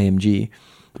time, IMG,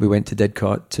 we went to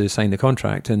Didcot to sign the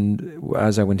contract. And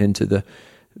as I went into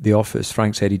the office,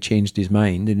 Frank said he changed his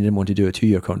mind and he didn't want to do a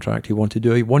 2-year contract. He wanted to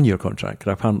do a 1-year contract.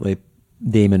 Because apparently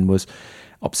Damon was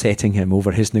upsetting him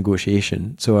over his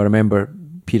negotiation. So I remember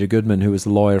Peter Goodman, who was the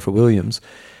lawyer for Williams,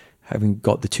 having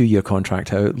got the 2-year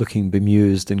contract out, looking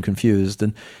bemused and confused.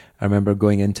 And I remember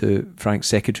going into Frank's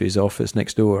secretary's office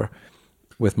next door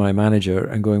with my manager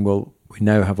and going, well, we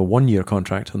now have a 1-year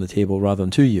contract on the table rather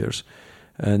than 2 years.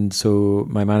 And so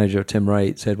my manager, Tim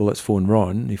Wright, said, well, let's phone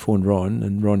Ron. He phoned Ron,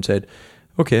 and Ron said,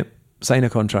 okay, sign a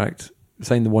contract,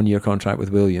 sign the 1-year contract with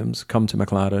Williams, come to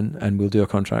McLaren, and we'll do a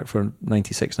contract for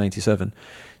 96, 97.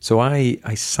 So I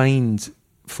signed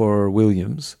for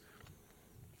Williams,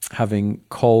 having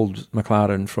called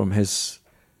McLaren from his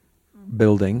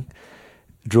building,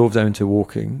 drove down to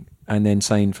Woking, and then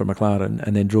signed for McLaren,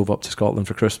 and then drove up to Scotland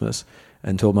for Christmas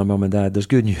and told my mum and dad, there's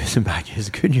good news and bad news.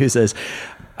 The good news is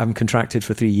I'm contracted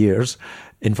for 3 years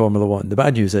in Formula One. The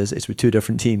bad news is it's with 2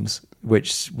 different teams,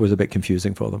 which was a bit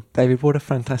confusing for them. David, what a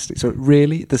fantastic... So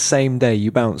really, the same day you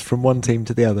bounced from one team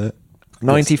to the other,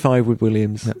 95 with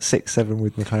Williams, 6-7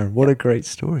 with McLaren. What a great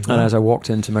story. And as I walked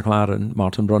into McLaren,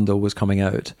 Martin Brundle was coming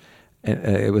out.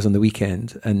 It was on the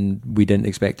weekend, and we didn't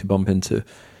expect to bump into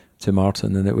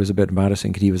Martin, and it was a bit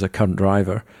embarrassing because he was a current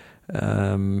driver.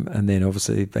 And then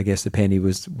obviously, I guess the penny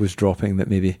was dropping that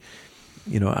maybe,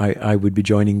 I would be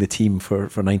joining the team for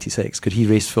 96. Could he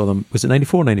race for them? Was it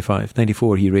 94 or 95?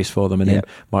 94 he raced for them, and then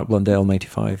Mark Blundell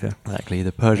 95. Yeah, exactly,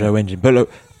 the Peugeot engine. But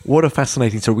look, what a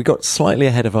fascinating story. We got slightly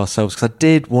ahead of ourselves because I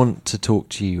did want to talk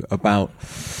to you about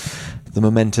the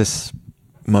momentous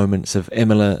moments of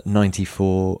Imola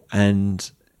 94. And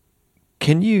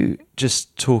can you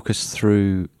just talk us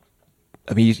through...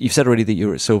 I mean, you've said already that you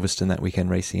were at Silverstone that weekend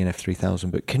racing in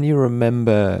F3000, but can you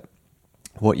remember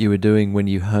what you were doing when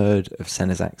you heard of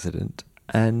Senna's accident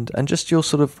and just your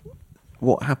sort of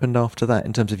what happened after that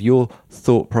in terms of your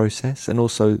thought process and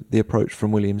also the approach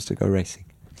from Williams to go racing?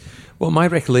 Well, my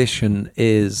recollection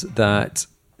is that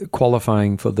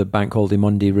qualifying for the Bank Holiday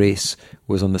Monday race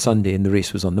was on the Sunday and the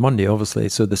race was on the Monday, obviously.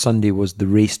 So the Sunday was the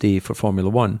race day for Formula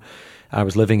One. I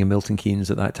was living in Milton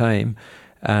Keynes at that time,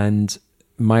 and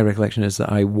my recollection is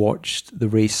that I watched the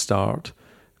race start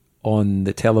on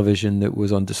the television that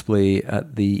was on display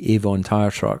at the Avon tyre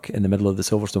truck in the middle of the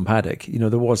Silverstone paddock.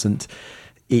 There wasn't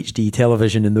HD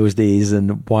television in those days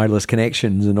and wireless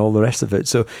connections and all the rest of it.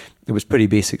 So it was pretty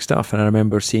basic stuff. And I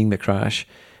remember seeing the crash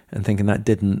and thinking that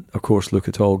didn't, of course, look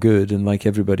at all good. And like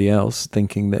everybody else,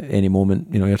 thinking that any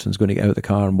moment, Ayrton's going to get out of the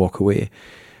car and walk away.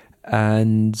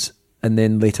 And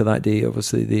then later that day,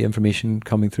 obviously, the information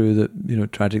coming through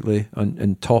that, tragically,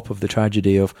 on top of the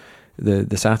tragedy of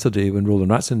the Saturday when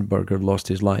Roland Ratzenberger lost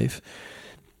his life,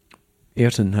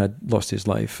 Ayrton had lost his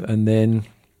life. And then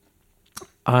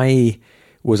I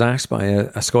was asked by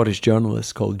a Scottish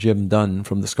journalist called Jim Dunn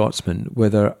from The Scotsman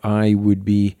whether I would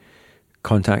be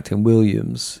contacting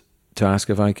Williams to ask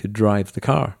if I could drive the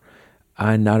car.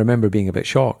 And I remember being a bit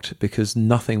shocked because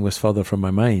nothing was further from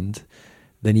my mind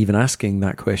than even asking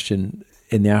that question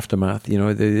in the aftermath.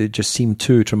 It just seemed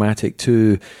too traumatic,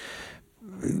 too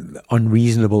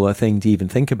unreasonable a thing to even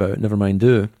think about, never mind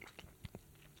do.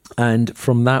 And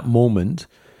from that moment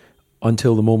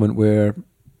until the moment where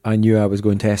I knew I was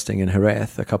going testing in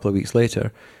Jerez a couple of weeks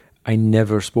later, I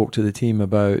never spoke to the team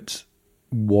about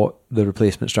what the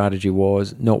replacement strategy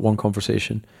was. Not one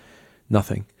conversation,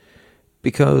 nothing.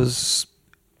 Because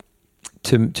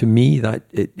to me, that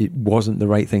it wasn't the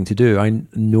right thing to do. I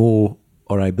know,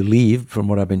 or I believe from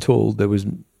what I've been told, there was,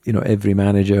 every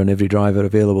manager and every driver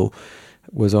available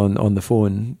was on the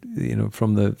phone,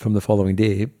 from the following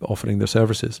day offering their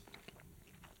services.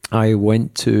 I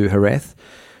went to Jerez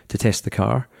to test the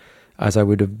car, as I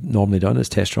would have normally done as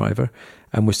test driver,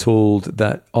 and was told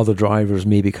that other drivers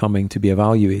may be coming to be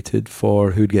evaluated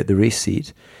for who'd get the race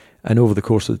seat. And over the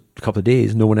course of a couple of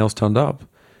days, no one else turned up.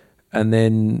 And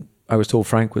then I was told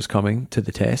Frank was coming to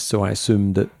the test, so I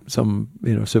assumed that some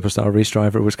superstar race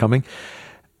driver was coming.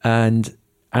 And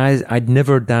as I'd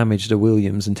never damaged a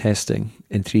Williams in testing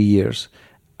in 3 years,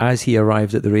 as he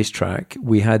arrived at the racetrack,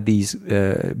 we had these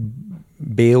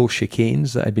bale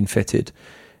chicanes that had been fitted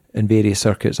in various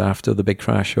circuits after the big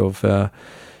crash of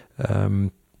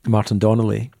Martin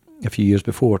Donnelly a few years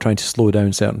before, trying to slow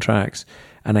down certain tracks.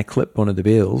 And I clipped one of the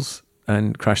bales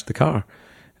and crashed the car.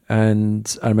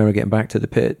 And I remember getting back to the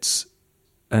pits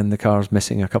and the car's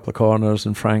missing a couple of corners,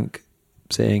 and Frank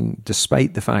saying,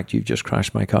 despite the fact you've just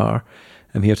crashed my car,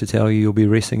 I'm here to tell you you'll be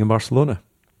racing in Barcelona.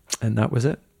 And that was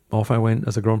it. Off I went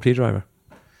as a Grand Prix driver.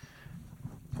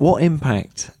 What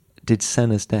impact did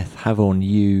Senna's death have on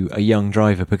you, a young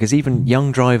driver? Because even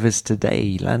young drivers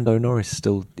today, Lando Norris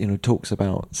still, talks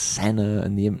about Senna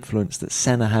and the influence that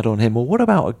Senna had on him. Or what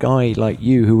about a guy like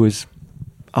you who was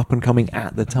up and coming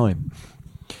at the time?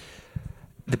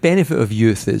 The benefit of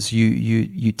youth is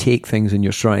you take things in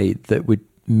your stride that would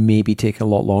maybe take a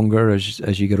lot longer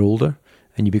as you get older,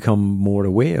 and you become more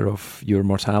aware of your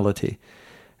mortality.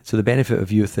 So the benefit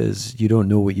of youth is you don't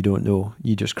know what you don't know.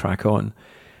 You just crack on.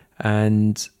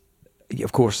 And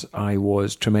of course, I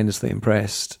was tremendously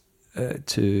impressed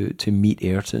to meet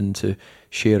Ayrton, to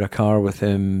share a car with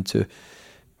him, to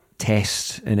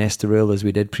test in Estoril as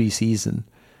we did pre-season,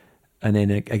 and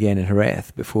then again in Jerez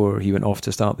before he went off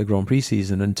to start the Grand Prix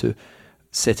season, and to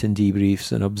sit in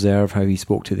debriefs and observe how he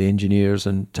spoke to the engineers,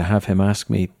 and to have him ask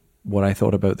me what I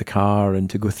thought about the car, and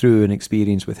to go through an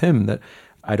experience with him that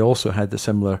I'd also had the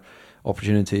similar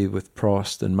opportunity with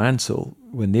Prost and Mansell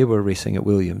when they were racing at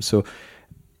Williams. So,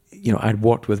 I'd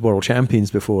worked with world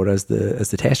champions before as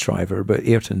the test driver, but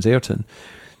Ayrton's Ayrton.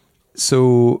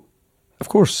 So, of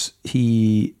course,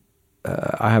 I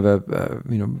have a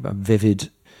vivid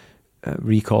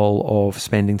recall of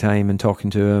spending time and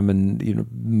talking to him, and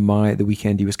the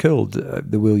weekend he was killed,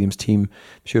 the Williams team,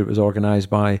 I'm sure it was organised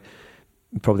by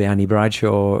probably Annie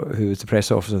Bradshaw, who was the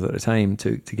press officer at the time,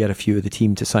 to get a few of the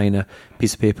team to sign a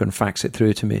piece of paper and fax it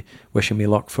through to me, wishing me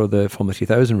luck for the Formula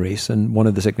 3000 race. And one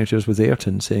of the signatures was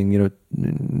Ayrton saying,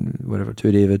 whatever,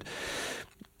 to David,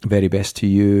 very best to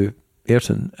you,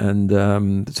 Ayrton. And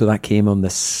so that came on the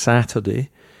Saturday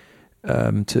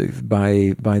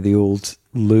by the old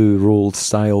Lou rolled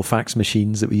style fax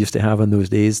machines that we used to have in those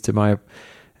days to my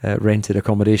rented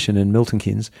accommodation in Milton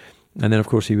Keynes. And then, of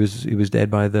course, he was dead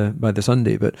by the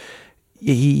Sunday. But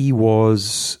he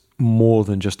was more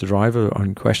than just a driver,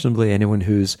 unquestionably. Anyone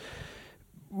who's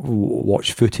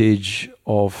watched footage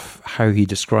of how he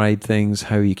described things,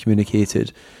 how he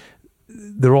communicated,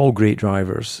 they're all great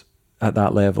drivers at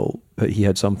that level. But he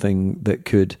had something that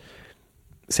could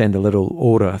send a little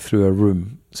aura through a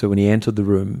room. So when he entered the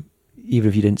room, even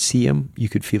if you didn't see him, you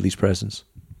could feel his presence.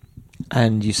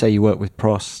 And you say you work with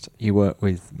Prost, you work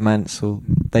with Mansell.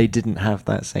 They didn't have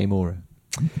that same aura.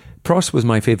 Prost was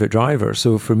my favourite driver.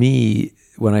 So for me,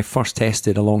 when I first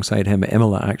tested alongside him at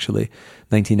Imola, actually,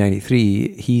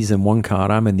 1993, he's in one car,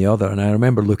 I'm in the other. And I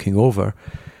remember looking over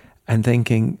and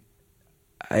thinking,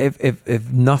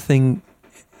 if nothing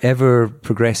ever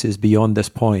progresses beyond this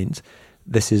point,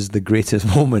 this is the greatest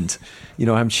moment.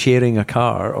 I'm sharing a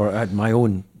car, or my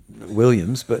own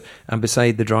Williams, and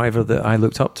beside the driver that I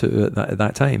looked up to at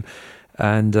that time.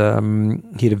 And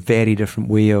he had a very different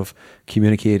way of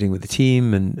communicating with the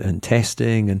team and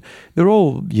testing, and they're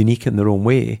all unique in their own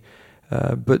way.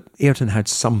 But Ayrton had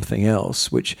something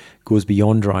else which goes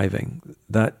beyond driving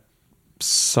that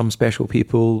some special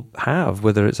people have,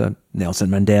 whether it's a Nelson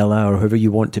Mandela or whoever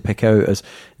you want to pick out as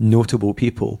notable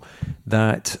people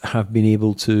that have been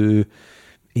able to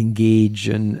engage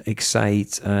and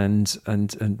excite and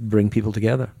bring people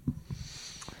together.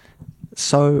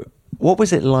 So what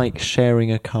was it like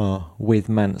sharing a car with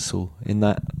Mansell in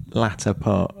that latter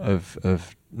part of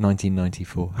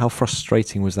 1994? How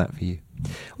frustrating was that for you?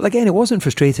 Well, again, it wasn't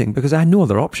frustrating because I had no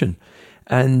other option.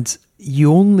 And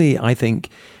you only, I think,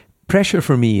 pressure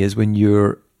for me is when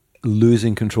you're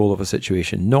losing control of a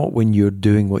situation, not when you're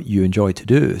doing what you enjoy to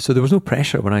do. So there was no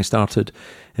pressure when I started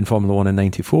in Formula One in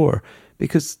 94,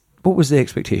 because what was the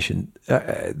expectation?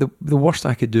 The worst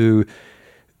I could do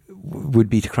would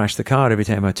be to crash the car every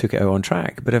time I took it out on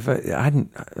track. But if I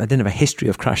didn't have a history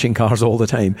of crashing cars all the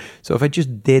time. So if I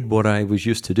just did what I was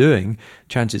used to doing,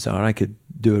 chances are I could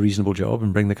do a reasonable job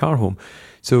and bring the car home.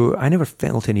 So I never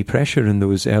felt any pressure in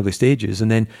those early stages. And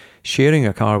then sharing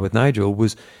a car with Nigel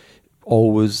was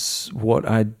always what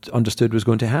I'd understood was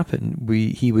going to happen.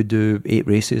 He would do 8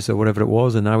 races or whatever it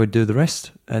was, and I would do the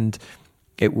rest. And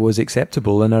it was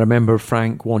acceptable. And I remember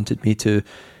Frank wanted me to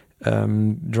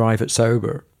drive at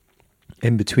Sauber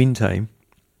in between time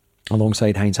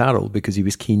alongside Heinz Harald, because he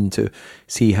was keen to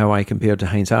see how I compared to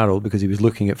Heinz Harald, because he was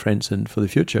looking at Frentzen for the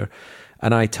future.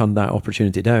 And I turned that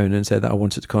opportunity down and said that I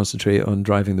wanted to concentrate on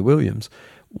driving the Williams.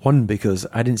 One, because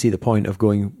I didn't see the point of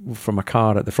going from a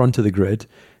car at the front of the grid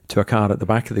to a car at the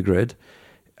back of the grid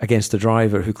against a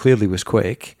driver who clearly was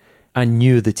quick and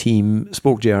knew the team,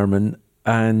 spoke German,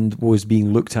 and was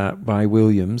being looked at by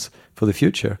Williams for the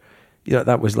future. You know,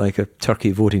 that was like a turkey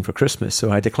voting for Christmas.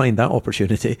 So I declined that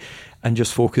opportunity and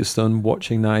just focused on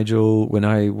watching Nigel when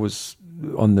I was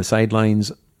on the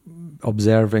sidelines,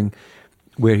 observing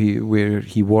where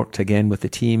he worked again with the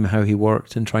team, how he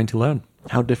worked, and trying to learn.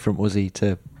 How different was he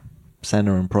to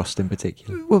Senna and Prost in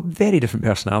particular? Well, very different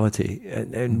personality.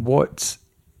 And what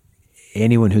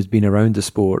anyone who's been around the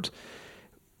sport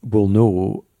will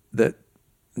know, that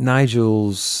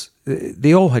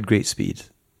they all had great speed.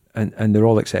 And they're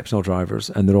all exceptional drivers,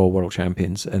 and they're all world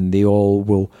champions, and they all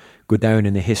will go down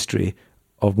in the history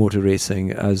of motor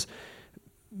racing as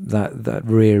that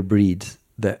rare breed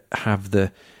that have the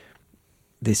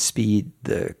speed,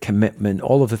 the commitment,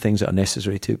 all of the things that are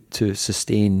necessary to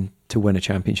sustain, to win a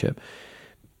championship.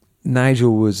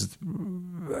 Nigel was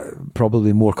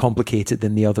probably more complicated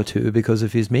than the other two because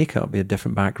of his makeup. He had a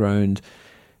different background,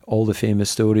 all the famous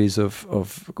stories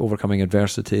of overcoming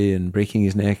adversity and breaking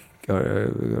his neck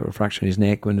or fracturing his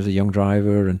neck when he was a young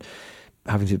driver, and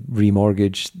having to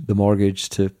remortgage the mortgage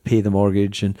to pay the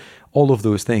mortgage, and all of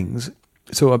those things.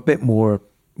 So a bit more,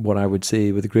 what I would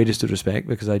say, with the greatest of respect,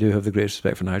 because I do have the greatest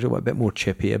respect for Nigel, but a bit more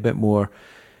chippy, a bit more,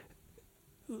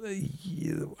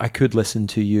 I could listen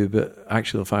to you, but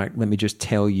actually, in fact, let me just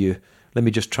tell you, let me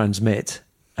just transmit,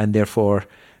 and therefore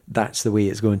that's the way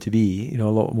it's going to be, a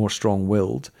lot more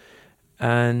strong-willed.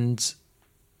 And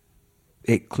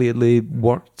it clearly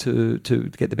worked to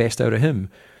get the best out of him.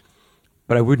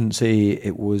 But I wouldn't say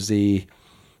it was a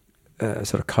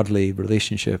sort of cuddly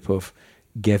relationship of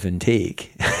give and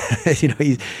take.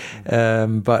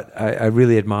 But I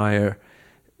really admire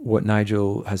what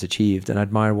Nigel has achieved, and I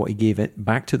admire what he gave it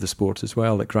back to the sport as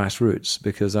well at grassroots,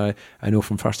 because I know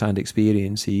from first-hand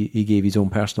experience he gave his own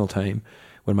personal time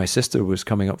when my sister was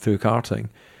coming up through karting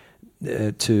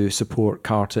to support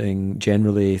karting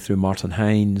generally through Martin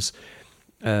Hines.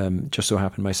 Just so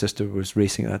happened my sister was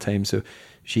racing at that time, so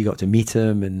she got to meet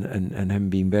him, and him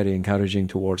being very encouraging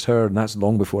towards her. And that's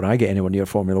long before I get anywhere near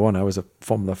Formula One. I was a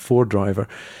Formula 4 driver.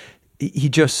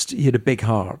 He had a big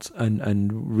heart,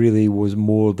 and really was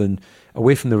more than,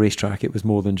 away from the racetrack, it was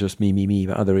more than just me,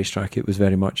 but at the racetrack it was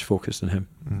very much focused on him.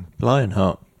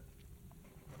 Lionheart.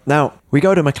 Now, we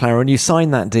go to McLaren. You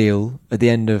signed that deal at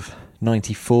the end of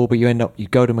 94, but you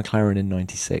go to McLaren in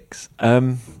 96.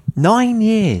 9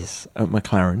 years at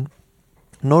McLaren,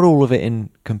 not all of it in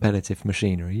competitive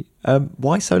machinery.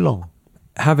 Why so long?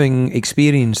 Having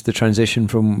experienced the transition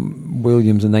from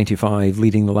Williams in 95,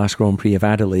 leading the last Grand Prix of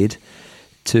Adelaide,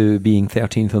 to being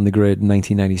 13th on the grid in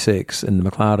 1996 in the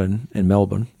McLaren in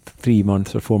Melbourne, 3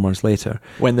 months or 4 months later.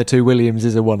 When the two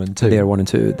Williamses are 1 and 2. They're 1 and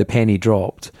 2. The penny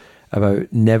dropped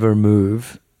about never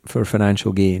move for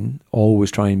financial gain, always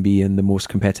try and be in the most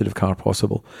competitive car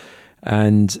possible.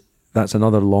 And that's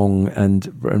another long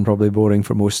and probably boring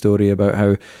for most story about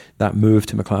how that move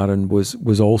to McLaren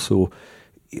was also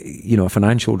a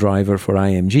financial driver for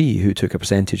IMG who took a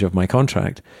percentage of my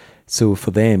contract. So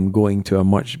for them, going to a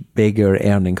much bigger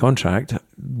earning contract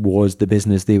was the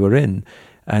business they were in.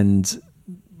 And,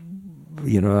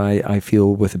 I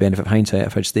feel with the benefit of hindsight,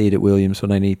 if I'd stayed at Williams for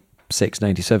 96,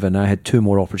 97, I had 2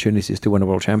 more opportunities to win a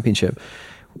world championship.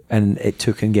 And it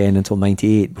took again until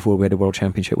 98 before we had a world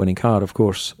championship winning car. Of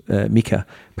course, Mika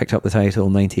picked up the title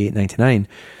in 98, 99.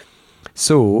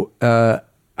 So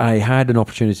I had an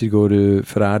opportunity to go to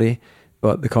Ferrari,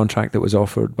 but the contract that was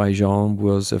offered by Jean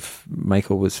was if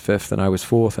Michael was 5th and I was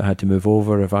 4th, I had to move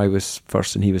over. If I was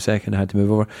 1st and he was 2nd, I had to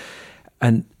move over.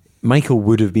 And Michael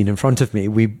would have been in front of me.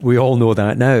 We all know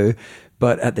that now.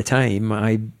 But at the time,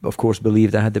 I, of course,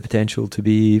 believed I had the potential to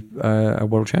be a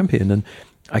world champion. And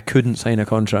I couldn't sign a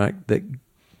contract that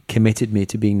committed me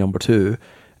to being number 2.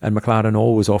 And McLaren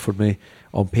always offered me,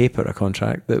 on paper, a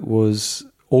contract that was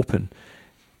open.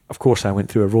 Of course, I went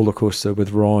through a roller coaster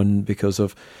with Ron because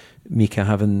of Mika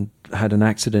having had an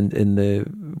accident in the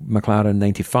McLaren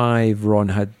 95. Ron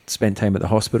had spent time at the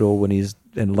hospital when he's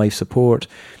in life support,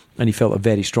 and he felt a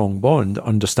very strong bond,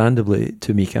 understandably,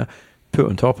 to Mika. Put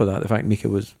on top of that, the fact Mika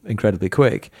was incredibly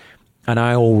quick. And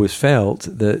I always felt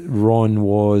that Ron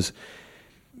was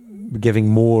giving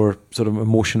more sort of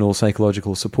emotional,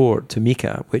 psychological support to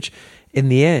Mika, which in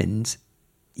the end,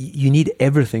 you need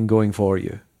everything going for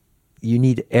you. You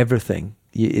need everything.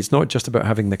 It's not just about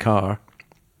having the car.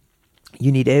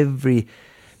 You need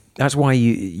that's why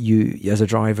you as a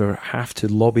driver have to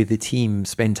lobby the team,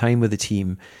 spend time with the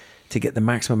team to get the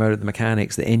maximum out of the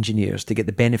mechanics, the engineers, to get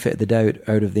the benefit of the doubt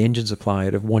out of the engine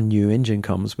supplier. If one new engine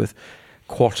comes with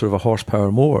 1/4 of a horsepower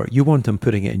more, you want them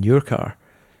putting it in your car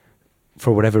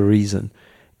for whatever reason.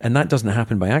 And that doesn't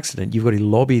happen by accident. You've got to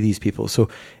lobby these people. So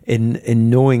in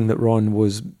knowing that Ron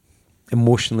was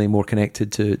emotionally more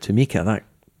connected to Mika, that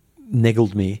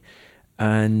niggled me.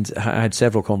 And I had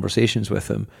several conversations with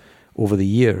him over the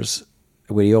years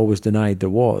where he always denied there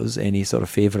was any sort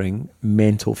of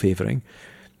mental favouring.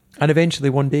 And eventually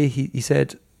one day he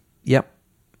said, yep,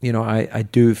 I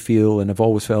do feel, and I've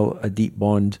always felt a deep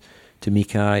bond to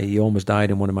Mika. He almost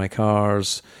died in one of my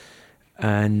cars.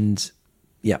 And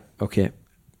yeah, okay.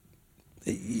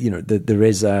 There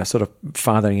is a sort of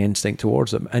fathering instinct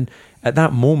towards him. And at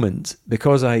that moment,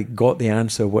 because I got the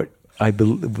answer what I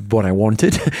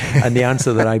wanted and the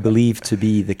answer that I believed to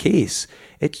be the case,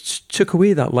 it took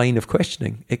away that line of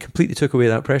questioning. It completely took away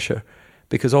that pressure,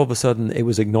 because all of a sudden it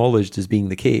was acknowledged as being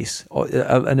the case.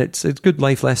 And it's a good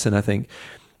life lesson, I think.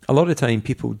 A lot of time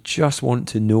people just want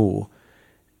to know.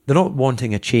 They're not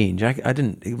wanting a change.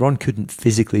 Ron couldn't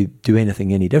physically do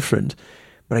anything any different,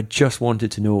 but I just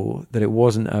wanted to know that it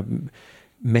wasn't a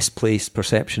misplaced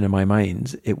perception in my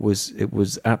mind. It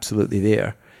was absolutely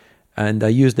there. And I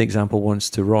used an example once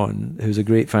to Ron, who's a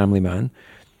great family man,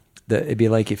 that it'd be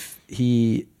like if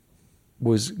he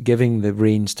was giving the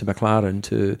reins to McLaren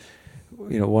to,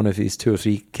 one of his 2 or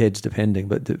 3 kids, depending,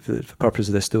 but for the purpose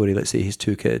of this story, let's say his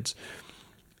 2 kids,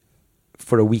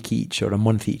 for a week each or a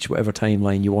month each, whatever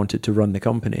timeline you wanted to run the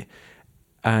company.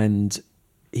 And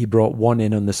he brought one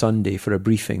in on the Sunday for a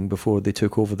briefing before they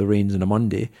took over the reins on a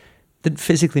Monday. Didn't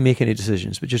physically make any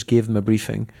decisions, but just gave them a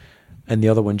briefing. And the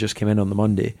other one just came in on the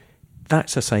Monday.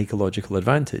 That's a psychological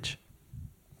advantage.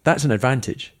 That's an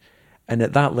advantage. And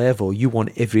at that level, you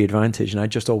want every advantage. And I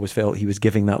just always felt he was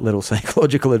giving that little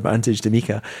psychological advantage to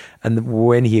Mika. And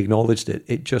when he acknowledged it,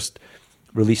 it just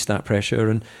released that pressure.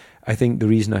 And I think the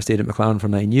reason I stayed at McLaren for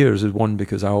 9 years is, one,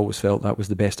 because I always felt that was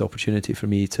the best opportunity for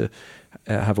me to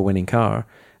have a winning car.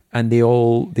 And they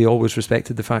always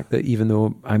respected the fact that even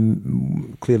though I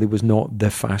clearly was not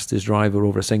the fastest driver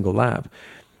over a single lap,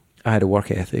 I had a work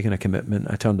ethic and a commitment.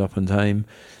 I turned up on time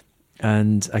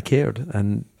and I cared.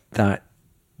 And that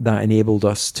enabled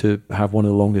us to have one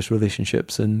of the longest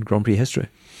relationships in Grand Prix history.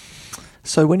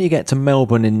 So when you get to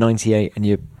Melbourne in 98 and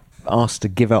you're asked to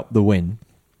give up the win,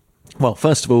 well,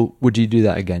 first of all, would you do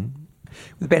that again?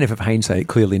 With the benefit of hindsight,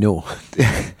 clearly no.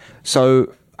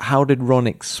 So how did Ron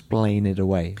explain it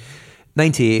away?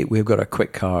 98, we've got a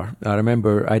quick car. I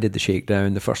remember I did the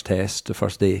shakedown, the first test, the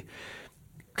first day.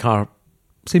 Car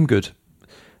seemed good.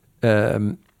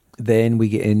 Then we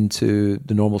get into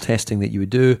the normal testing that you would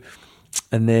do.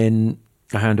 And then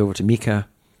I hand over to Mika.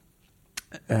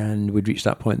 And we'd reach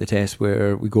that point in the test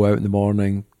where we go out in the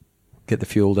morning, get the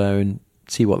fuel down,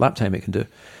 see what lap time it can do.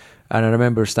 And I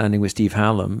remember standing with Steve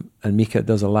Hallam, and Mika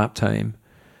does a lap time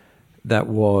that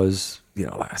was,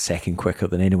 like a second quicker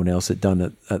than anyone else had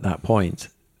done at that point.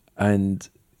 And,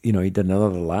 he did another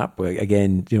lap, where,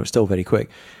 again, still very quick.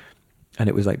 And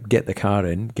it was like, get the car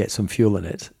in, get some fuel in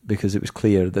it, because it was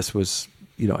clear this was,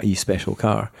 a special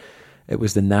car. It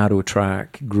was the narrow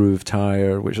track, groove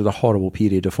tyre, which was a horrible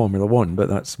period of Formula One, but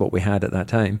that's what we had at that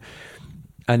time.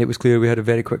 And it was clear we had a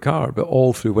very quick car, but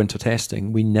all through winter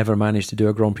testing, we never managed to do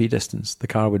a Grand Prix distance. The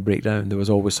car would break down. There was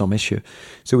always some issue.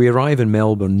 So we arrive in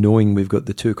Melbourne knowing we've got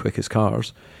the 2 quickest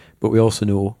cars, but we also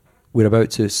know we're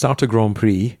about to start a Grand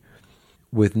Prix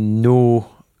with no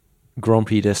Grand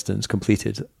Prix distance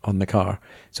completed on the car.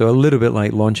 So a little bit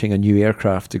like launching a new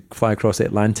aircraft to fly across the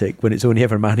Atlantic when it's only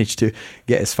ever managed to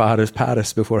get as far as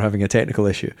Paris before having a technical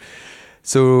issue.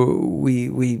 So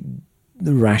we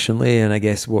rationally, and I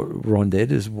guess what Ron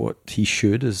did is what he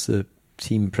should as the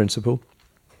team principal,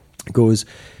 goes,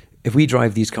 if we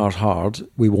drive these cars hard,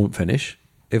 we won't finish.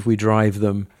 If we drive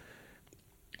them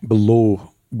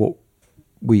below what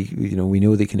we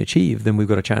know they can achieve, then we've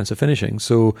got a chance of finishing.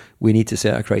 So we need to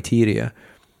set a criteria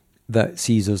that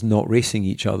sees us not racing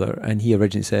each other. And he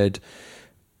originally said,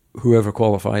 whoever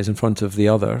qualifies in front of the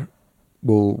other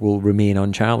will remain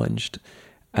unchallenged.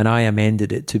 And I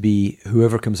amended it to be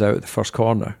whoever comes out at the first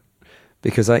corner,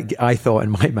 because I thought in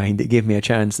my mind it gave me a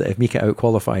chance that if Mika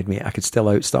out-qualified me, I could still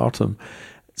outstart him.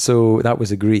 So that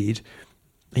was agreed.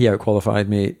 He out-qualified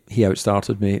me, he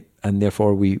outstarted me, and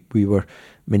therefore we were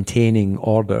maintaining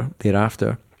order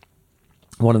thereafter.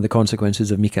 One of the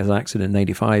consequences of Mika's accident in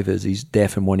 95 is he's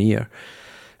deaf in one ear.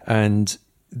 And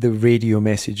the radio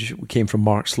message came from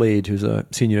Mark Slade, who's a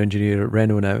senior engineer at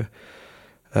Renault now,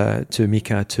 to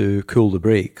Mika to cool the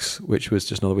brakes, which was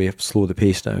just another way of slow the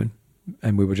pace down.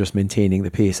 And we were just maintaining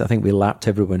the pace. I think we lapped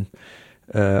everyone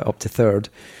up to third.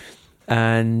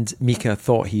 And Mika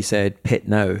thought he said, pit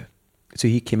now. So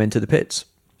he came into the pits.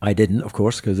 I didn't, of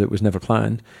course, because it was never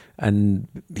planned. And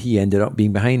he ended up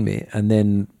being behind me. And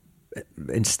then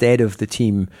instead of the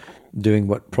team doing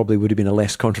what probably would have been a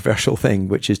less controversial thing,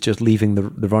 which is just leaving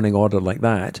the running order like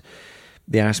that,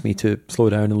 they asked me to slow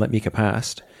down and let Mika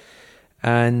pass.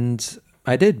 And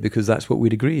I did, because that's what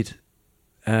we'd agreed.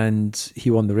 And he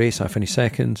won the race. I finished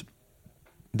second.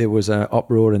 There was an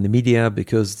uproar in the media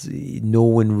because no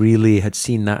one really had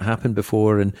seen that happen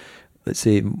before in, let's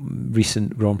say,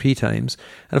 recent Grand Prix times.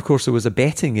 And of course, there was a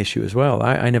betting issue as well.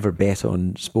 I never bet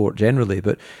on sport generally,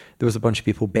 but there was a bunch of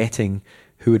people betting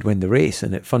who would win the race,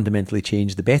 and it fundamentally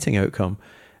changed the betting outcome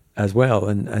as well.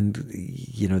 And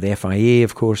the FIA,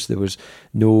 of course, there was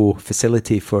no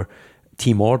facility for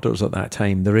team orders at that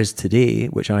time. There is today,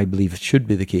 which I believe should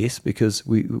be the case, because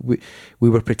we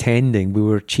were pretending, we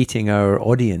were cheating our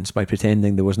audience by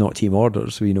pretending there was not team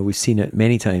orders. We've seen it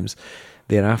many times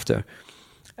thereafter.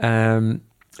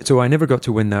 So I never got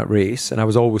to win that race, and I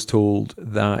was always told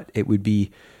that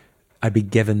I'd be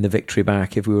given the victory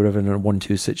back if we were ever in a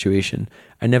 1-2 situation.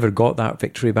 I never got that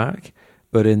victory back,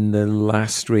 but in the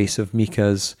last race of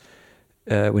Mika's,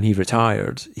 when he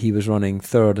retired, he was running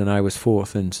third and I was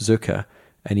fourth in Suzuka,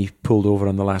 and he pulled over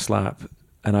on the last lap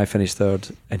and I finished third,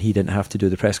 and he didn't have to do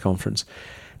the press conference.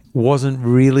 Wasn't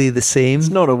really the same. It's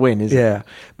not a win, is it? Yeah.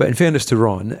 But in fairness to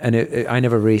Ron, and I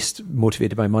never raced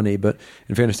motivated by money, but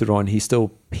in fairness to Ron, he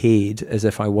still paid as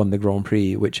if I won the Grand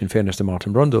Prix, which in fairness to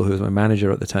Martin Brundle, who was my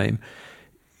manager at the time,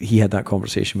 he had that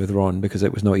conversation with Ron, because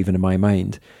it was not even in my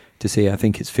mind to say, I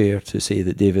think it's fair to say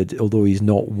that David, although he's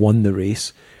not won the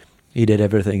race, he did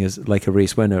everything as like a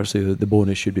race winner, so the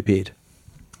bonus should be paid.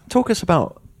 Talk to us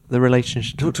about the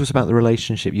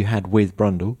relationship you had with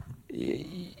Brundle.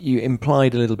 You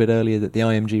implied a little bit earlier that the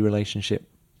IMG relationship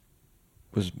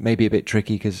was maybe a bit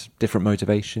tricky because different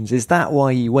motivations. Is that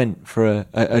why you went for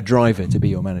a driver to be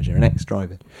your manager, an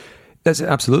ex-driver? That's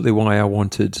absolutely why I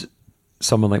wanted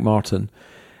someone like Martin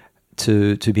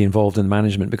to be involved in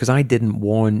management, because I didn't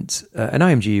want an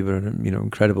IMG were an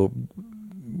incredible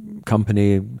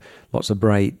company, lots of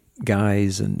bright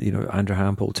guys, and Andrew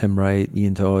Hampel, Tim Wright,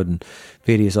 Ian Todd, and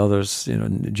various others,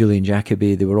 Julian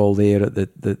Jacobi. They were all there at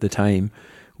the time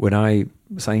when I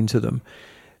signed to them,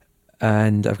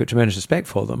 and I've got tremendous respect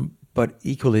for them. But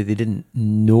equally, they didn't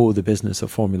know the business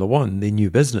of Formula One. They knew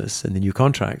business, and they knew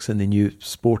contracts, and they knew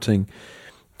sporting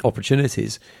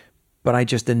opportunities. But I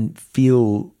just didn't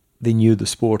feel they knew the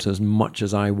sport as much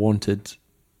as I wanted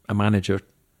a manager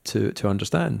to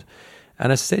understand.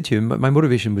 And as I said to you, my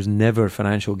motivation was never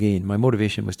financial gain. My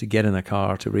motivation was to get in a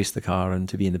car, to race the car, and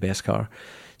to be in the best car.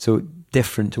 So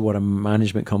different to what a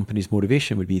management company's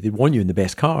motivation would be. They want you in the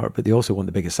best car, but they also want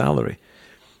the biggest salary,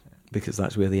 because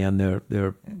that's where they earn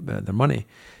their money.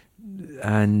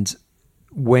 And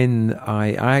when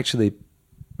I actually,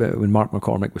 when Mark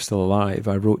McCormick was still alive,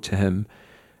 I wrote to him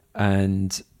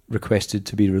and requested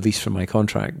to be released from my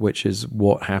contract, which is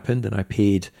what happened. And I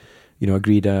paid,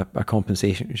 agreed a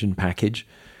compensation package,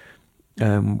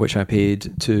 which I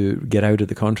paid to get out of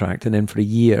the contract. And then for a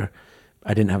year,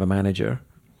 I didn't have a manager.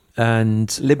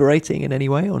 And liberating in any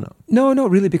way or not? No, not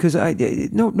really, because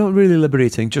not really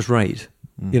liberating, just right.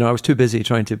 I was too busy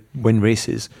trying to win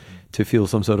races to feel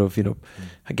some sort of,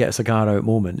 get a cigar out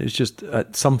moment. It's just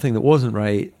something that wasn't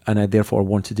right, and I therefore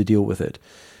wanted to deal with it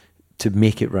to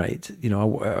make it right.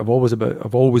 I've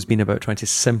always been about trying to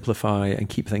simplify and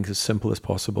keep things as simple as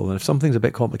possible. And if something's a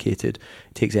bit complicated,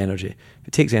 it takes energy. If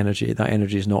it takes energy, that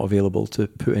energy is not available to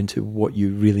put into what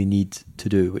you really need to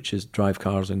do, which is drive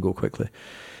cars and go quickly.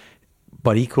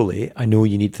 But equally, I know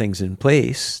you need things in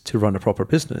place to run a proper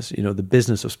business. The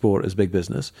business of sport is big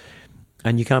business,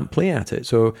 and you can't play at it.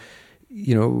 So,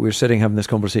 we're sitting having this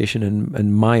conversation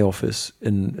in my office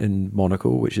in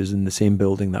Monaco, which is in the same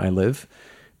building that I live,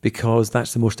 because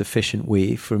that's the most efficient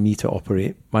way for me to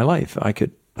operate my life. I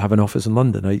could have an office in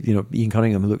London. Ian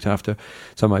Cunningham, who looked after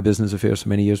some of my business affairs for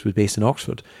many years, was based in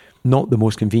Oxford. Not the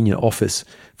most convenient office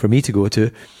for me to go to,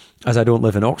 as I don't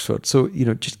live in Oxford. So,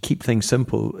 just keep things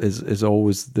simple is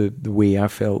always the way I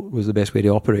felt was the best way to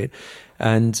operate.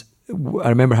 And I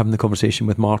remember having the conversation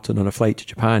with Martin on a flight to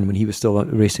Japan when he was still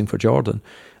racing for Jordan,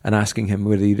 and asking him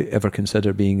whether he'd ever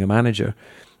consider being a manager.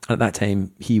 At that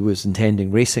time, he was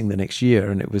intending racing the next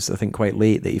year, and it was, I think, quite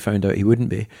late that he found out he wouldn't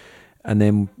be. And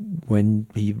then when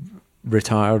he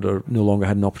retired or no longer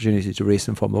had an opportunity to race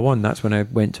in Formula One, that's when I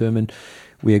went to him and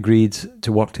we agreed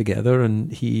to work together,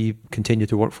 and he continued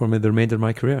to work for me the remainder of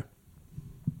my career.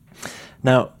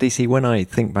 Now, DC, when I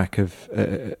think back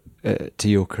to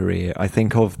your career, I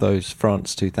think of those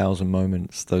France 2000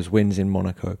 moments, those wins in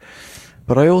Monaco.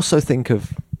 But I also think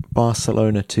of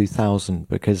Barcelona 2000,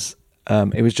 because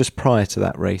it was just prior to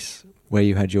that race where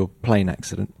you had your plane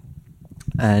accident.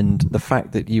 And the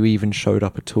fact that you even showed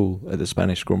up at all at the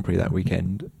Spanish Grand Prix that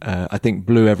weekend, I think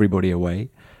blew everybody away.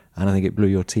 And I think it blew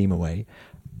your team away.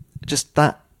 Just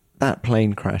that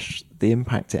plane crash, the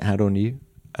impact it had on you.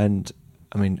 And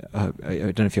I mean, I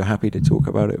don't know if you're happy to talk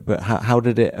about it, but how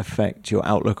did it affect your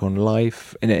outlook on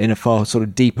life in a far sort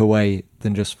of deeper way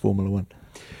than just Formula One?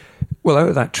 Well, out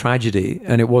of that tragedy,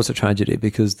 and it was a tragedy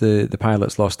because the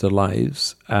pilots lost their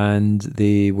lives, and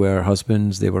they were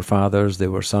husbands, they were fathers, they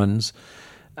were sons.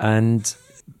 And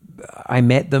I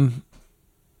met them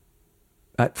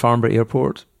at Farnborough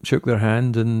Airport, shook their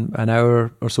hand, and an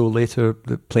hour or so later,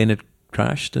 the plane had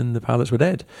crashed and the pilots were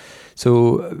dead.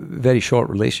 So very short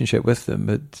relationship with them,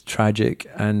 but tragic.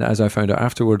 And as I found out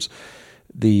afterwards,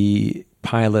 the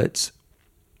pilot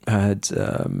had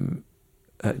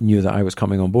knew that I was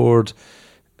coming on board,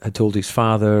 had told his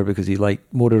father, because he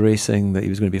liked motor racing, that he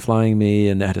was going to be flying me,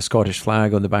 and it had a Scottish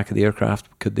flag on the back of the aircraft,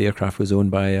 because the aircraft was owned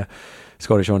by a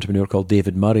Scottish entrepreneur called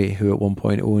David Murray, who at one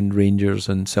point owned Rangers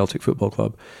and Celtic Football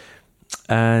Club.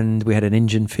 And we had an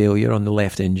engine failure on the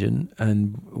left engine,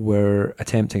 and were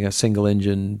attempting a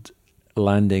single-engined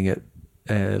landing at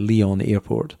Lyon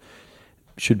Airport.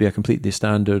 Should be a completely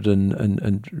standard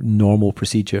and normal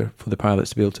procedure for the pilots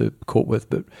to be able to cope with,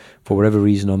 but for whatever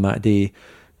reason on that day,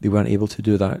 they weren't able to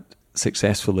do that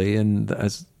successfully. And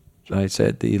as I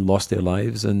said, they lost their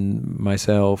lives, and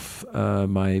myself,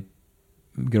 my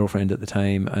girlfriend at the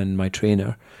time, and my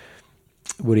trainer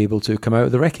were able to come out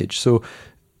of the wreckage. So,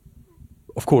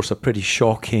 of course, a pretty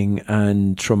shocking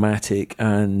and traumatic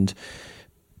and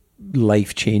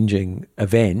life-changing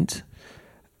event.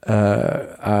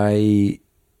 I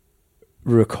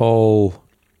recall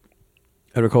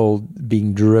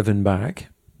being driven back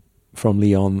from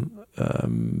Lyon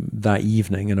that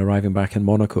evening and arriving back in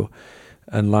Monaco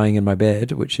and lying in my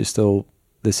bed, which is still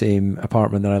the same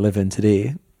apartment that I live in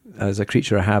today. As a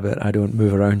creature of habit, I don't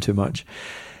move around too much.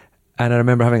 And I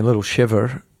remember having a little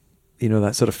shiver,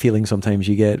 that sort of feeling sometimes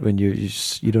you get when you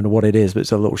don't know what it is, but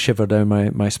it's a little shiver down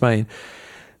my spine.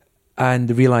 And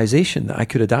the realization that I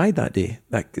could have died that day,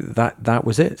 that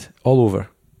was it, all over.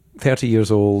 30 years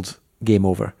old, game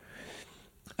over.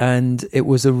 And it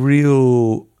was a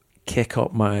real kick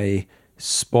up my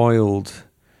spoiled,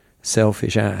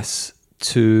 selfish ass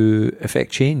to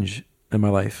effect change in my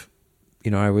life.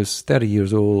 I was 30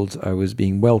 years old, I was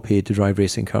being well paid to drive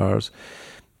racing cars,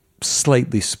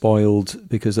 slightly spoiled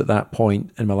because at that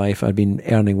point in my life I'd been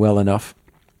earning well enough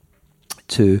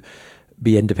to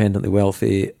be independently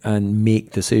wealthy and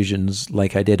make decisions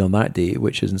like I did on that day,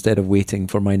 which is instead of waiting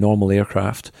for my normal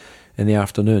aircraft in the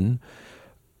afternoon,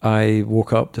 I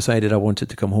woke up, decided I wanted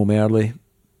to come home early,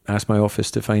 asked my office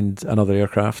to find another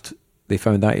aircraft. They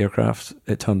found that aircraft,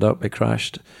 it turned up, it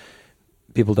crashed,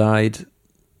 people died,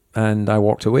 and I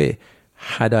walked away.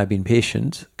 Had I been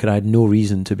patient, because I had no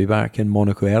reason to be back in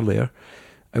Monaco earlier,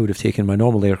 I would have taken my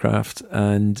normal aircraft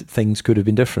and things could have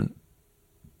been different.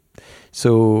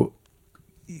 So,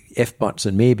 if, buts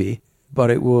and maybe, but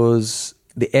it was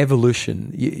the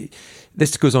evolution.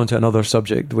 This goes on to another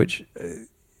subject, which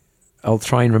I'll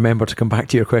try and remember to come back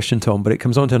to your question, Tom, but it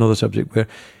comes on to another subject where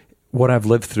what I've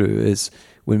lived through is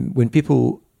when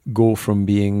people go from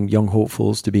being young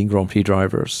hopefuls to being Grand Prix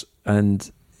drivers,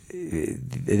 and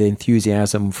the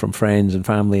enthusiasm from friends and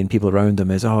family and people around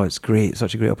them is, oh, it's great,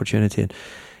 such a great opportunity, and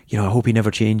I hope he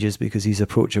never changes because he's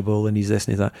approachable and he's this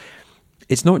and he's that.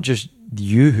 It's not just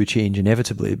you who change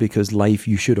inevitably, because life,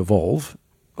 you should evolve.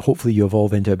 Hopefully you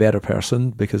evolve into a better person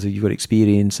because you've got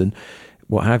experience and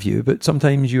what have you, but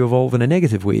sometimes you evolve in a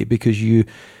negative way because you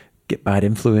get bad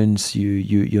influence,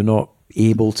 you're not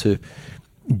able to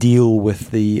deal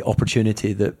with the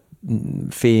opportunity that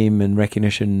fame and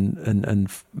recognition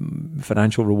and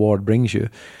financial reward brings you.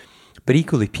 But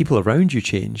equally, people around you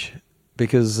change,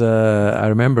 because I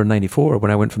remember in 94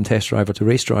 when I went from test driver to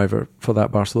race driver for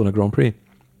that Barcelona Grand Prix,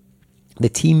 the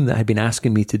team that had been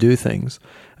asking me to do things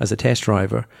as a test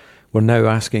driver were now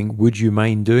asking, would you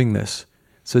mind doing this?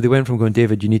 So they went from going,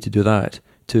 David, you need to do that,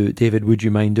 to David, would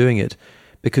you mind doing it?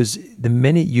 Because the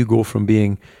minute you go from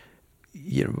being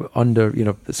under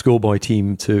the schoolboy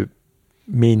team to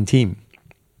main team,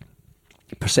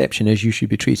 perception is you should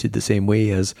be treated the same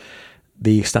way as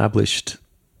the established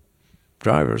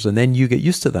drivers, and then you get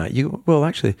used to that. You go, well,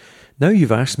 actually, now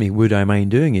you've asked me, would I mind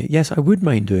doing it? Yes, I would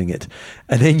mind doing it.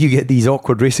 And then you get these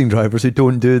awkward racing drivers who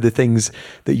don't do the things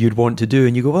that you'd want to do,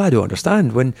 and you go, well, I don't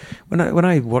understand. When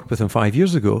I worked with him 5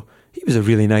 years ago, he was a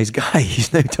really nice guy.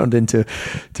 He's now turned into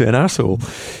an arsehole.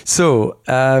 So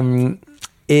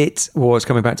it was,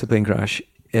 coming back to the plane crash,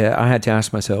 I had to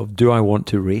ask myself, do I want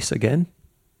to race again?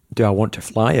 Do I want to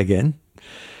fly again?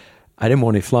 I didn't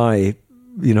want to fly,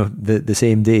 the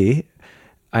same day.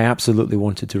 I absolutely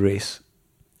wanted to race.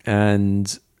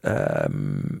 And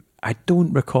I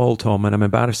don't recall, Tom, and I'm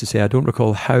embarrassed to say, I don't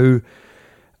recall how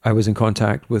I was in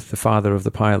contact with the father of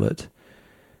the pilot.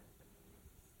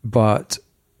 But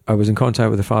I was in contact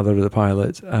with the father of the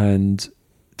pilot and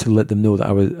to let them know that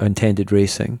I intended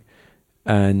racing,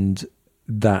 and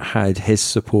that had his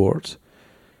support,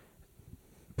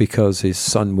 because his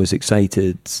son was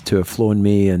excited to have flown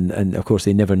me, and of course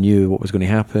they never knew what was going to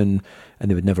happen, and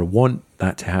they would never want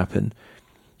that to happen.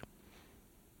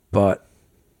 But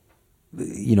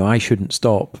I shouldn't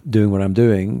stop doing what I'm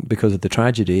doing because of the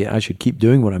tragedy. I should keep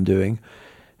doing what I'm doing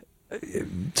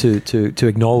to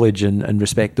acknowledge and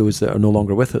respect those that are no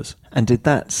longer with us. And did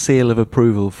that seal of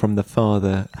approval from the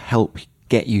father help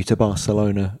get you to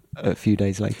Barcelona a few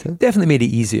days later? Definitely made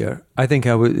it easier. I think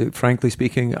I would, frankly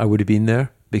speaking, I would have been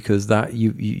there, because that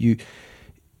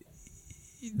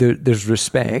there's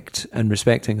respect and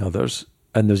respecting others,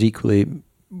 and there's equally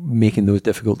making those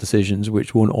difficult decisions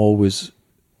which won't always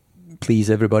please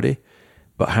everybody,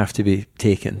 but have to be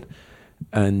taken.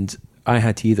 And I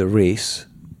had to either race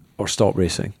or stop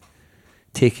racing.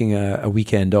 Taking a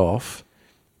weekend off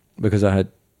because I had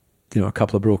a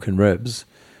couple of broken ribs,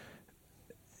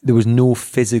 there was no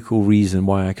physical reason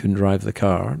why I couldn't drive the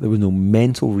car. There was no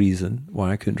mental reason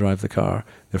why I couldn't drive the car.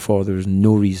 Therefore, there was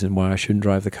no reason why I shouldn't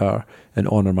drive the car and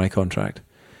honour my contract.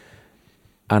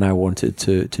 And I wanted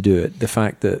to do it. The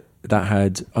fact that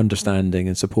had understanding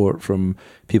and support from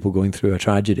people going through a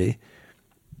tragedy,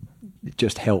 it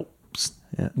just helps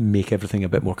make everything a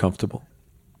bit more comfortable.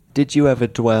 Did you ever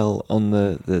dwell on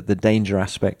the danger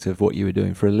aspect of what you were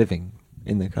doing for a living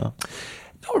in the car?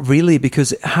 Not really,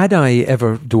 because had I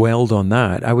ever dwelled on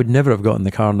that, I would never have gotten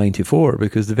the car in 94,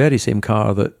 because the very same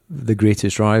car that the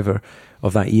greatest driver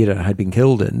of that era had been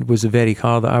killed in was the very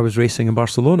car that I was racing in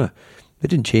Barcelona. It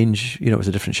didn't change, it was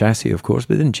a different chassis, of course,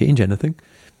 but it didn't change anything.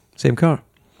 Same car.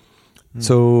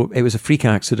 So it was a freak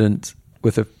accident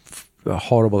with a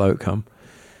horrible outcome.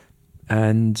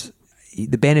 And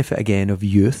the benefit, again, of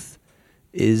youth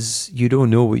is you don't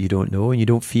know what you don't know, and you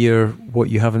don't fear what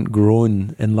you haven't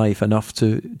grown in life enough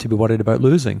to be worried about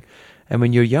losing. And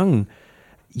when you're young,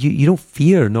 you don't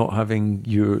fear not having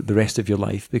the rest of your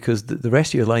life, because the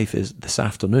rest of your life is this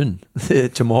afternoon,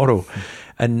 tomorrow.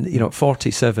 And,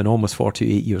 47, almost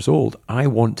 48 years old, I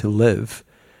want to live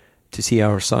to see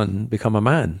our son become a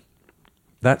man.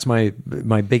 That's my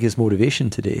biggest motivation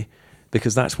today,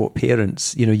 because that's what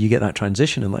parents, you get that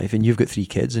transition in life, and you've got 3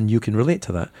 kids and you can relate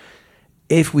to that.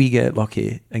 If we get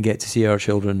lucky and get to see our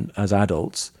children as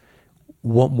adults,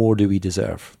 what more do we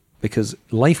deserve? Because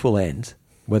life will end,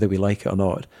 whether we like it or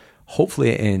not.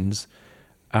 Hopefully it ends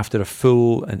after a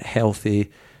full and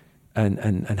healthy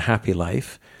and happy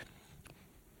life.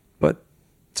 But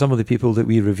some of the people that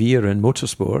we revere in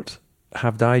motorsport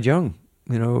have died young.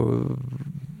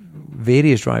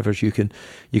 Various drivers you can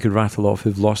rattle off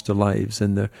who've lost their lives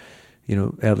in their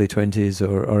early 20s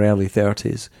or early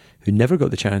 30s, who never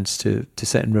got the chance to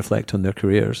sit and reflect on their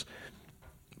careers,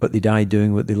 but they died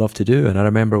doing what they love to do. And I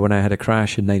remember when I had a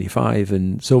crash in 95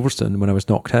 in Silverstone when I was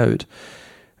knocked out,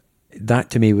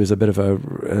 that to me was a bit of a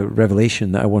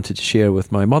revelation that I wanted to share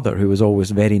with my mother, who was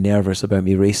always very nervous about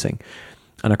me racing.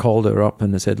 And I called her up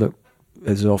and I said, look,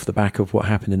 this is off the back of what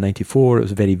happened in 94. It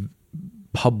was a very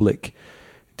public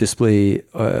display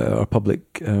or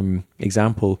public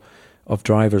example of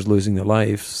drivers losing their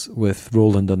lives, with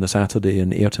Roland on the Saturday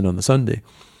and Ayrton on the Sunday.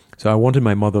 So I wanted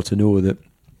my mother to know that,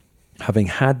 having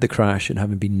had the crash and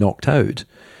having been knocked out,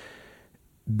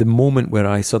 the moment where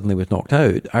I suddenly was knocked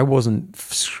out, I wasn't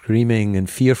screaming and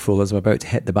fearful as I'm about to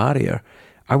hit the barrier.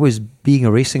 I was, being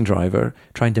a racing driver,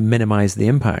 trying to minimize the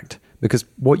impact. Because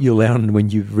what you learn when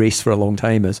you race for a long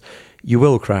time is you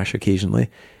will crash occasionally,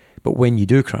 but when you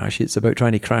do crash, it's about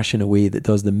trying to crash in a way that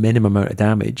does the minimum amount of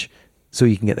damage so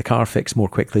you can get the car fixed more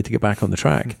quickly to get back on the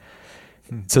track.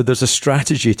 So there's a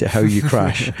strategy to how you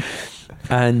crash.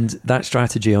 And that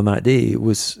strategy on that day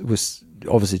was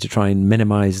obviously to try and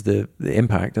minimize the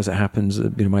impact. As it happens,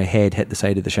 my head hit the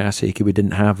side of the chassis. We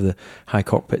didn't have the high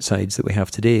cockpit sides that we have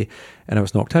today, and I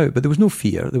was knocked out. But there was no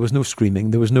fear, there was no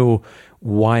screaming, there was no,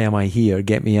 why am I here,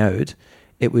 get me out.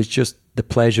 It was just the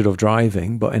pleasure of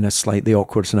driving, but in a slightly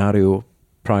awkward scenario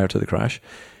prior to the crash.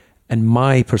 And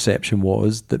my perception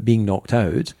was that being knocked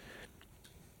out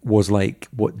was like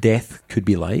what death could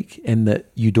be like, in that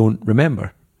you don't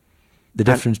remember. The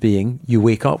difference being you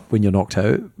wake up when you're knocked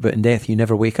out, but in death you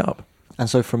never wake up. And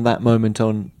so from that moment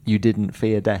on, you didn't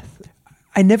fear death?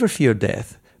 I never feared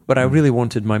death, but I really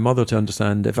wanted my mother to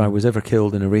understand, if I was ever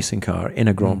killed in a racing car in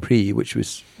a Grand Prix, which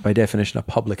was by definition a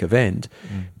public event,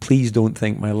 please don't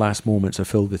think my last moments are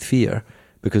filled with fear,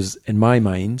 because in my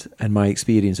mind and my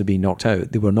experience of being knocked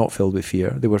out, they were not filled with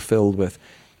fear. They were filled with,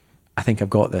 I think I've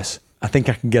got this. I think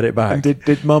I can get it back. And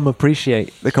did Mum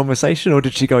appreciate the conversation, or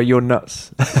did she go, you're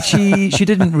nuts? She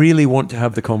didn't really want to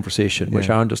have the conversation, which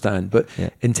I understand. But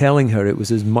in telling her, it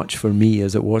was as much for me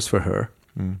as it was for her.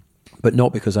 But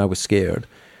not because I was scared.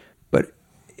 But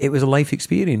it was a life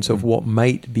experience of what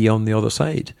might be on the other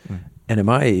side. And in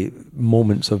my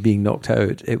moments of being knocked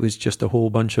out, it was just a whole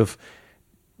bunch of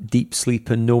deep sleep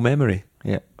and no memory.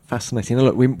 Yeah, fascinating. Now,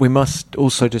 look, we must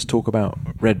also just talk about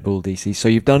Red Bull, DC. So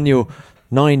you've done your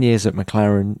 9 years at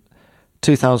McLaren.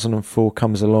 2004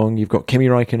 comes along. You've got Kimi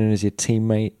Räikkönen as your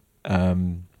teammate.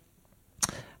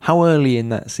 How early in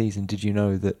that season did you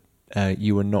know that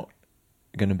you were not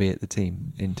going to be at the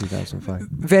team in 2005?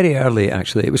 Very early,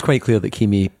 actually. It was quite clear that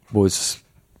Kimi was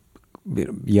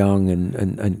young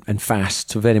and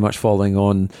fast, so very much following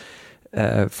on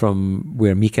from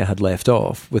where Mika had left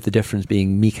off, with the difference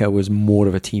being Mika was more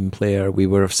of a team player. We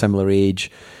were of similar age.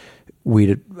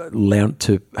 We'd learnt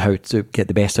how to get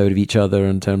the best out of each other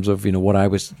in terms of what I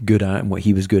was good at and what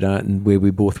he was good at, and where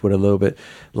we both were a little bit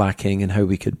lacking, and how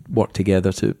we could work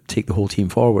together to take the whole team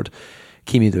forward.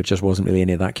 Kimi, there just wasn't really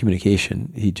any of that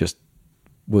communication. He just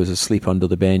was asleep under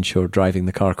the bench or driving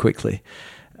the car quickly,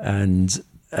 and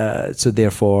so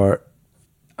therefore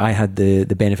I had the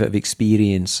benefit of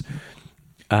experience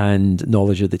and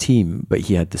knowledge of the team, but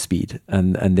he had the speed,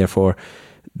 and therefore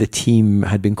the team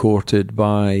had been courted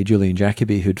by Julian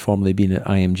Jacobi, who'd formerly been at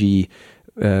IMG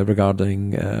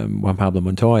regarding Juan Pablo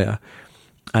Montoya.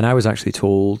 And I was actually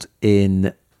told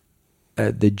in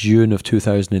the June of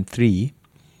 2003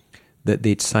 that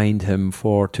they'd signed him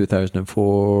for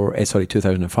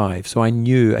 2005. So I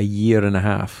knew a year and a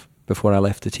half before I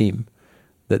left the team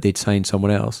that they'd signed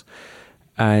someone else.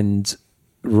 And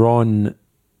Ron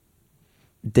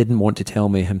didn't want to tell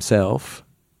me himself,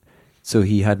 so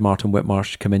he had Martin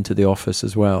Whitmarsh come into the office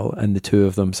as well, and the two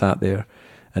of them sat there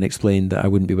and explained that I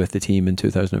wouldn't be with the team in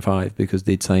 2005 because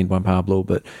they'd signed Juan Pablo,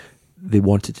 but they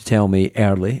wanted to tell me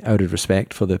early out of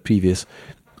respect for the previous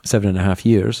 7.5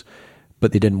 years,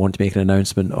 but they didn't want to make an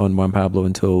announcement on Juan Pablo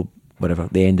until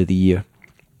the end of the year.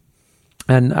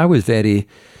 And I was very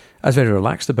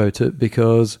relaxed about it,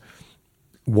 because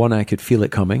one, I could feel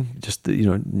it coming. Just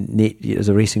as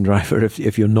a racing driver,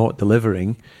 if you're not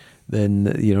delivering, then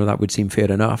that would seem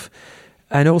fair enough.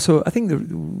 And also, I think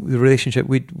the relationship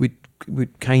we'd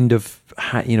kind of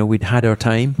we'd had our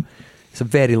time. It's a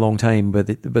very long time,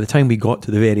 but by the time we got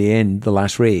to the very end, the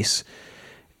last race,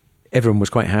 everyone was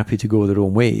quite happy to go their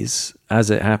own ways. As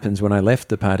it happens, when I left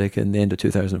the paddock in the end of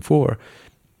 2004,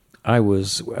 I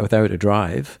was without a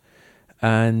drive,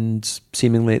 and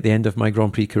seemingly at the end of my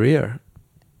Grand Prix career,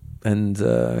 and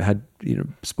had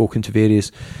spoken to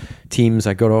various teams.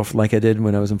 I got off, like I did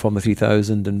when I was in Formula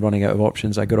 3000 and running out of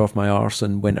options. I got off my arse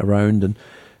and went around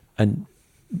and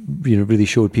really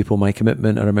showed people my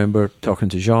commitment. I remember talking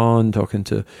to Jean, talking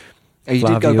to Oh, you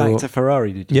did go back to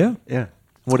Ferrari, did you? Yeah.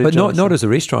 What did but John not say? as a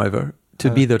race driver, to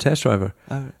be their test driver.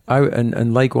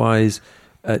 And likewise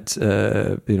at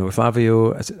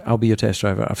Flavio, I said, I'll be your test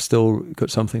driver. I've still got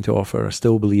something to offer. I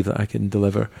still believe that I can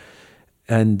deliver.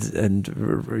 And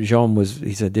Jean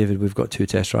he said, David, we've got 2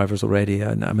 test drivers already,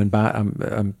 and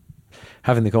I'm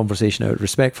having the conversation out of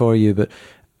respect for you, but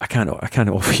I can't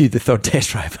offer you the 3rd test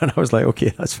driver. And I was like,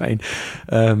 okay, that's fine.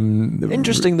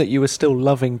 Interesting that you were still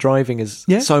loving driving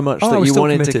so much that I was you still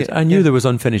wanted committed. to. I knew there was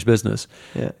unfinished business,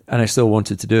 and I still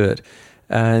wanted to do it.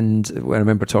 And I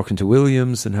remember talking to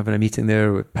Williams and having a meeting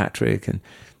there with Patrick, and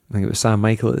I think it was Sam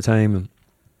Michael at the time,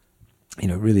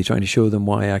 and really trying to show them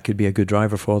why I could be a good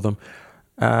driver for them.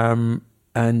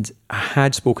 And I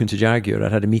had spoken to Jaguar.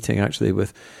 I'd had a meeting actually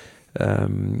with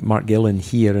Mark Gillen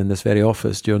here in this very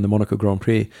office during the Monaco Grand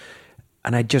Prix,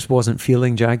 and I just wasn't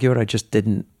feeling Jaguar. I just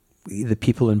didn't. The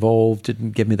people involved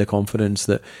didn't give me the confidence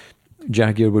that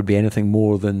Jaguar would be anything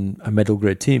more than a middle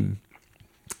grade team.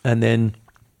 And then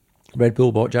Red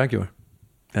Bull bought Jaguar,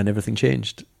 and everything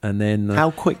changed. And then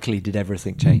how quickly did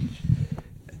everything change?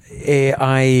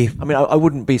 I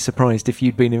wouldn't be surprised if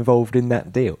you'd been involved in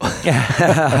that deal.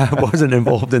 I wasn't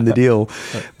involved in the deal,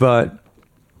 but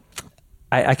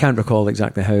I can't recall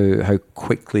exactly how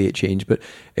quickly it changed. But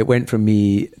it went from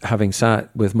me having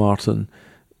sat with Martin,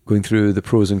 going through the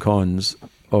pros and cons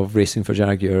of racing for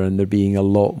Jaguar, and there being a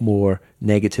lot more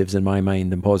negatives in my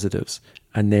mind than positives,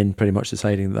 and then pretty much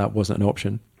deciding that wasn't an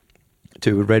option,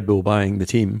 to Red Bull buying the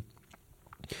team,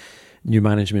 new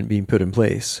management being put in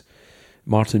place,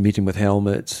 Martin meeting with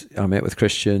Helmut, I met with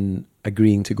Christian,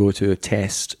 agreeing to go to a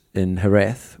test in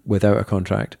Jerez without a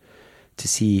contract to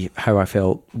see how I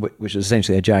felt, which is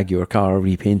essentially a Jaguar car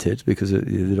repainted, because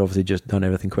they'd obviously just done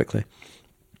everything quickly.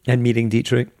 And meeting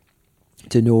Dietrich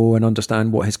to know and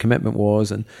understand what his commitment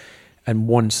was. And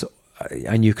once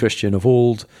I knew Christian of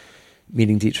old,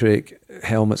 meeting Dietrich,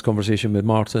 Helmut's conversation with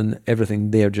Martin,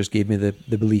 everything there just gave me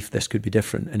the belief this could be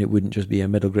different, and it wouldn't just be a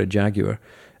middle grade Jaguar,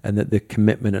 and that the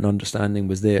commitment and understanding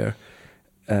was there.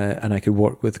 And I could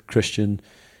work with Christian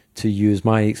to use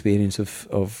my experience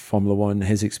of Formula One,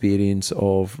 his experience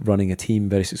of running a team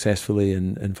very successfully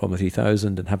in Formula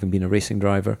 3000 and having been a racing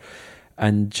driver,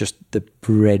 and just the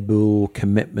Red Bull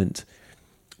commitment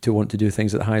to want to do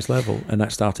things at the highest level. And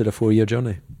that started a 4-year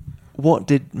journey. What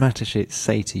did Mateschitz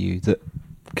say to you that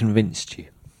convinced you?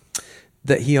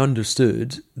 That he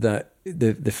understood that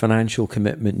the financial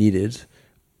commitment needed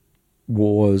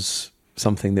was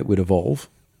something that would evolve,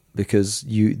 because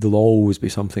there'll always be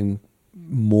something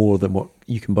more than what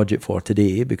you can budget for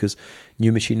today, because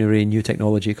new machinery, new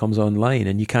technology comes online,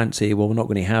 and you can't say, well, we're not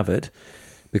going to have it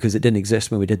because it didn't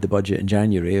exist when we did the budget in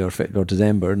January or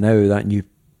December. Now that new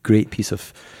great piece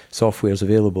of software is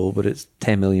available, but it's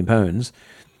 £10 million.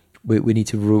 We need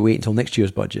to wait until next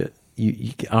year's budget.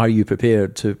 Are you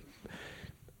prepared to?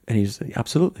 And he's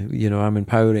absolutely. I'm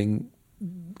empowering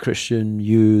Christian,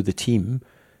 you, the team,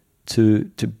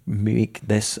 to make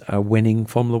this a winning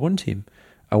Formula One team.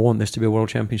 I want this to be a World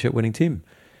Championship winning team.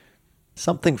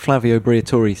 Something Flavio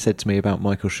Briatore said to me about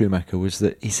Michael Schumacher was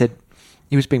that he said,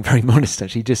 he was being very modest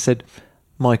actually, he just said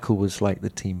Michael was like the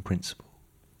team principal.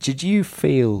 Did you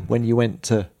feel when you went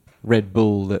to Red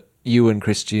Bull that you and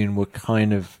Christian were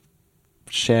kind of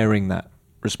sharing that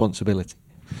responsibility?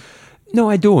 No,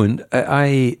 I don't.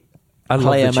 I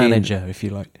player manager, if you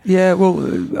like. Yeah,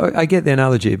 well, I get the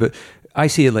analogy, but I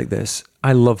see it like this.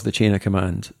 I love the chain of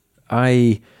command.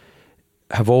 I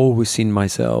have always seen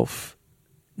myself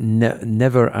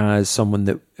never as someone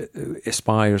that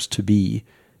aspires to be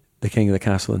the king of the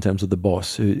castle in terms of the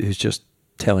boss who's just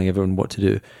telling everyone what to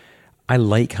do. I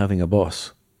like having a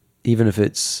boss, even if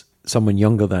it's someone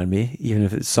younger than me, even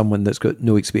if it's someone that's got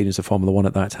no experience of Formula One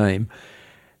at that time,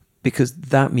 because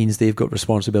that means they've got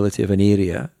responsibility of an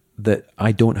area that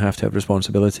I don't have to have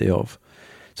responsibility of.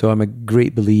 So I'm a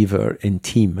great believer in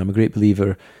team. I'm a great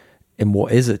believer in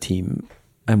what is a team,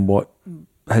 and what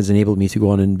has enabled me to go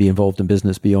on and be involved in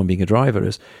business beyond being a driver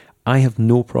is I have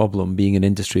no problem being in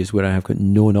industries where I have got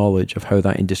no knowledge of how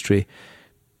that industry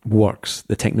works,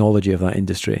 the technology of that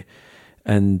industry.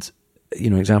 And,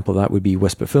 example of that would be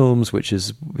Whisper Films, which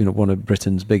is, one of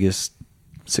Britain's biggest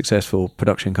successful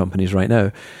production companies right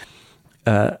now.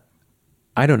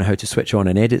 I don't know how to switch on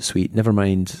an edit suite, never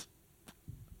mind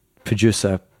produce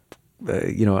a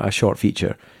short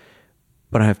feature.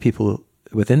 But I have people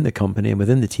within the company and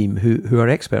within the team who are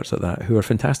experts at that, who are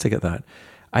fantastic at that.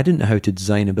 I didn't know how to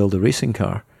design and build a racing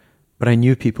car, but I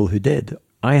knew people who did.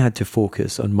 I had to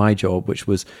focus on my job, which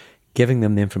was giving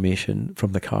them the information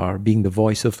from the car, being the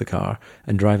voice of the car,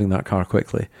 and driving that car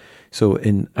quickly. So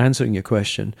in answering your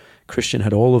question, Christian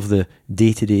had all of the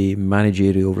day-to-day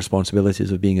managerial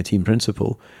responsibilities of being a team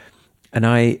principal, and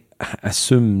I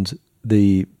assumed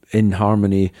the in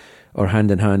harmony or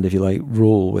hand in hand, if you like,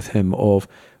 role with him of,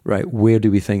 right, where do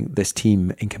we think this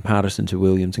team in comparison to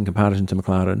Williams, in comparison to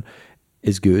McLaren,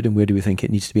 is good, and where do we think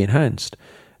it needs to be enhanced?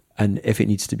 And if it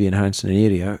needs to be enhanced in an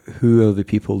area, who are the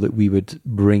people that we would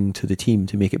bring to the team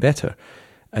to make it better?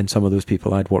 And some of those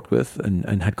people I'd worked with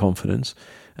and had confidence.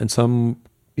 And some,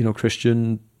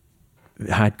 Christian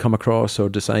had come across or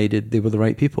decided they were the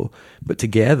right people. But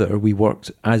together we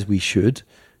worked as we should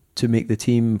to make the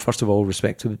team, first of all,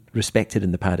 respected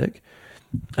in the paddock.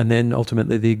 And then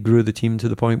ultimately they grew the team to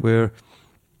the point where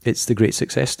it's the great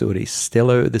success story.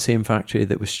 Still out of the same factory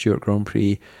that was Stewart Grand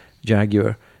Prix,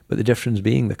 Jaguar, but the difference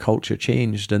being the culture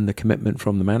changed and the commitment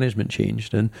from the management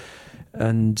changed.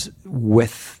 And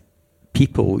with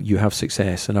people, you have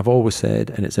success. And I've always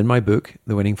said, and it's in my book,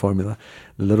 The Winning Formula,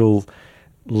 the little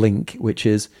link, which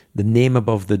is the name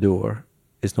above the door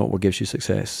is not what gives you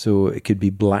success. So it could be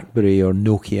BlackBerry or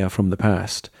Nokia from the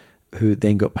past, who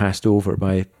then got passed over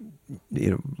by,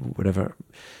 whatever,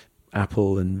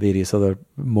 Apple and various other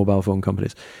mobile phone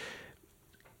companies.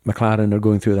 McLaren are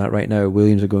going through that right now.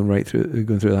 Williams are going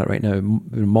through that right now.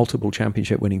 Multiple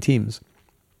championship winning teams.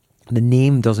 The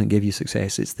name doesn't give you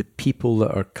success. It's the people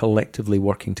that are collectively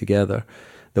working together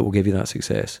that will give you that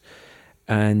success.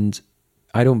 And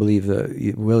I don't believe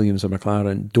that Williams or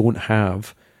McLaren don't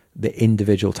have the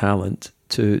individual talent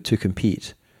to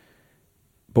compete.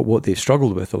 But what they've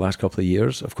struggled with the last couple of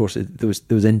years, of course,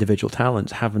 those individual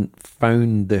talents haven't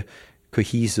found the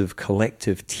cohesive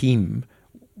collective team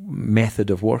method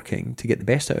of working to get the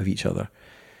best out of each other.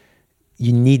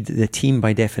 You need the team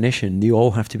by definition. They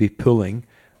all have to be pulling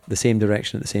the same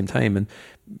direction at the same time, and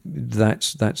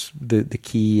that's the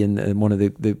key and one of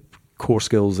the core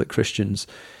skills that Christian's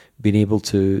been able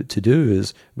to do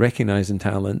is recognizing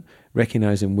talent,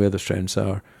 recognizing where the strengths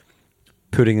are,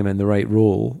 putting them in the right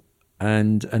role,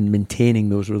 and maintaining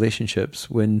those relationships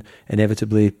when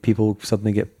inevitably people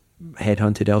suddenly get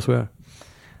headhunted elsewhere.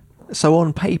 So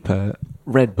on paper,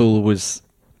 Red Bull was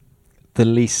the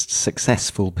least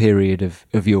successful period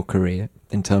of your career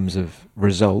in terms of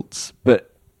results,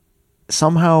 but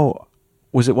somehow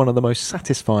was it one of the most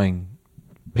satisfying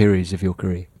periods of your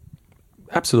career?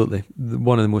 Absolutely.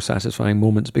 One of the most satisfying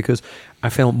moments, because I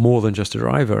felt more than just a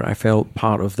driver. I felt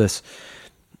part of this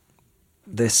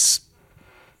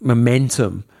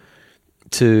momentum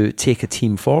to take a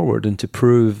team forward and to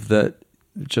prove that,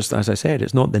 just as I said,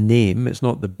 it's not the name, it's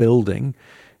not the building.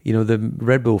 The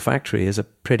Red Bull factory is a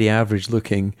pretty average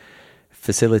looking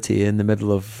facility in the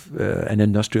middle of an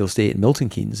industrial estate in Milton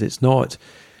Keynes. It's not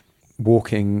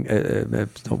Woking,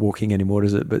 it's not Woking anymore,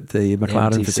 is it? But the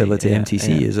McLaren MTC, facility,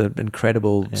 MTC, is an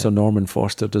incredible Sir Norman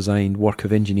Foster designed work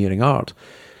of engineering art.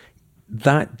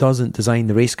 That doesn't design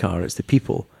the race car, it's the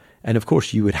people. And of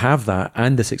course you would have that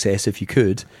and the success if you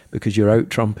could, because you're out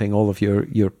trumping all of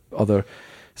your other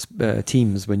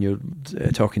teams when you're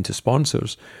talking to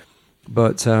sponsors.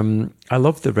 But I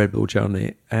loved the Red Bull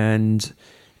journey, and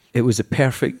it was a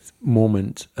perfect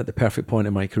moment at the perfect point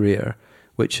in my career,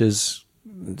 which has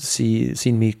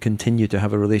seen me continue to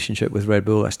have a relationship with Red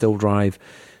Bull. I still drive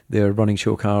their running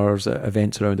show cars at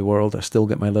events around the world. I still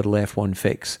get my little F1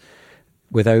 fix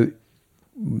without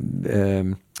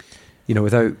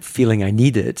without feeling I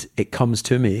need it. It comes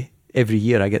to me. Every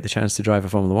year I get the chance to drive a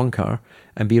Formula One car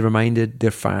and be reminded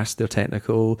they're fast, they're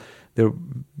technical, they're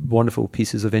wonderful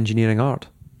pieces of engineering art.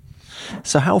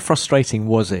 So how frustrating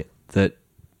was it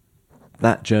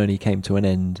that journey came to an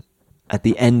end at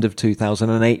the end of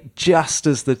 2008, just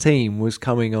as the team was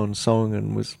coming on song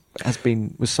and was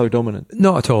so dominant?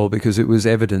 Not at all, because it was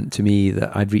evident to me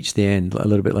that I'd reached the end. A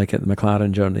little bit like at the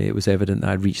McLaren journey, it was evident that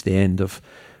I'd reached the end of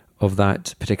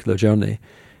that particular journey.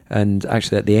 And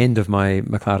actually at the end of my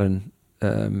McLaren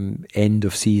end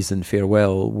of season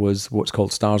farewell was what's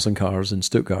called Stars and Cars in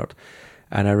Stuttgart.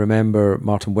 And I remember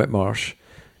Martin Whitmarsh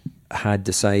had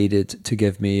decided to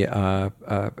give me a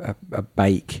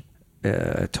bike,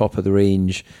 top of the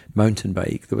range mountain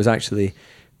bike that was actually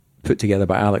put together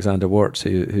by Alexander Wirtz,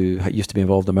 who used to be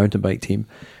involved in the mountain bike team.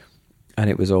 And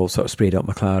it was all sort of sprayed up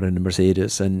McLaren and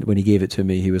Mercedes. And when he gave it to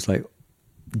me, he was like,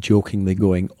 jokingly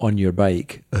going, "On your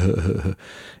bike," because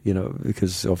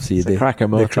obviously the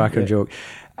cracker joke.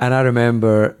 And I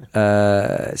remember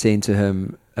saying to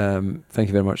him, "Thank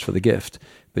you very much for the gift,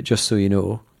 but just so you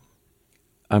know,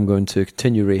 I'm going to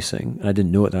continue racing." And I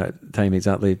didn't know at that time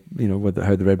exactly,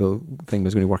 how the Red Bull thing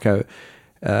was going to work out.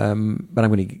 But I'm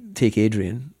going to take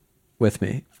Adrian with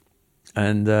me,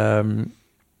 And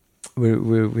we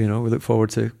look forward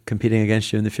to competing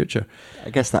against you in the future. I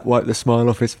guess that wiped the smile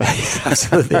off his face.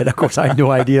 Absolutely. And of course, I had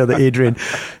no idea that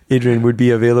Adrian would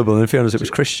be available. And in fairness, it was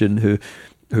Christian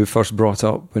who first brought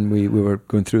up when we were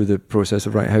going through the process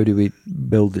of, right, how do we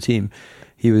build the team?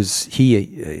 He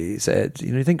said,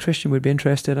 you think Christian would be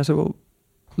interested? I said, well,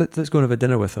 let's go and have a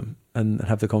dinner with him and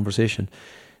have the conversation.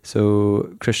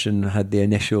 So Christian had the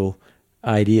initial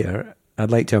idea. I'd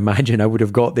like to imagine I would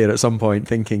have got there at some point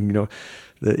thinking,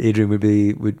 that Adrian would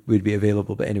be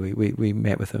available. But anyway, we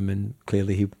met with him, and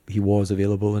clearly he was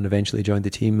available and eventually joined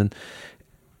the team. And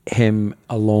him,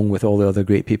 along with all the other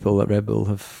great people at Red Bull,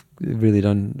 have really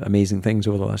done amazing things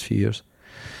over the last few years.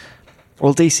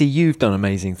 Well, DC, you've done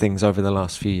amazing things over the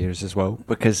last few years as well,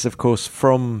 because of course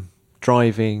from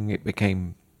driving it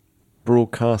became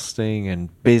broadcasting and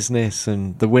business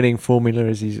and the winning formula,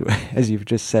 as you've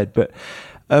just said. But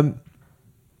there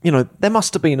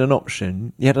must have been an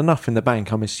option. You had enough in the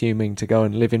bank, I'm assuming, to go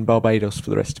and live in Barbados for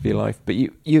the rest of your life. But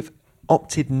you've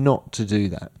opted not to do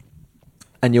that.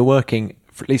 And you're working,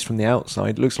 at least from the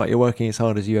outside, looks like you're working as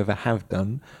hard as you ever have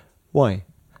done. Why?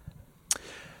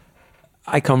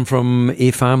 I come from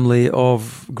a family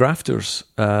of grafters.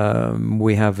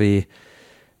 We have a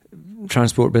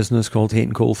transport business called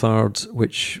Ayrton Coulthard,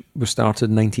 which was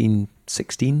started in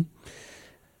 1916.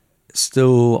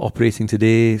 Still operating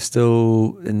today,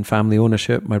 still in family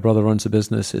ownership. My brother runs the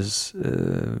business. His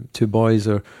two boys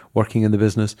are working in the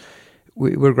business.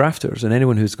 We're grafters, and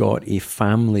anyone who's got a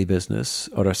family business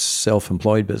or a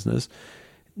self-employed business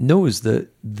knows that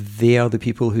they are the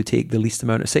people who take the least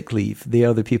amount of sick leave. They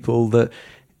are the people that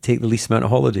take the least amount of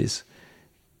holidays,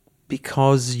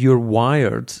 because you're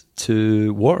wired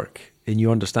to work and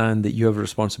you understand that you have a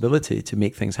responsibility to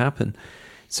make things happen.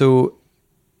 So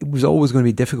it was always going to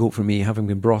be difficult for me, having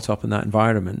been brought up in that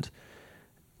environment,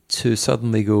 to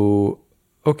suddenly go,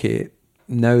 okay,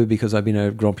 now because I've been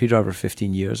a Grand Prix driver for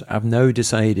 15 years, I've now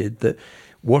decided that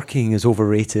working is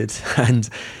overrated and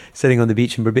sitting on the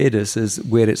beach in Barbados is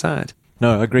where it's at.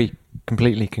 No, I agree.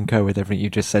 Completely concur with everything you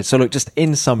just said. So look, just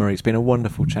in summary, it's been a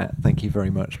wonderful chat. Thank you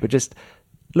very much. But just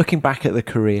looking back at the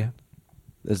career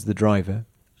as the driver,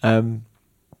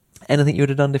 anything you would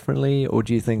have done differently, or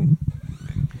do you think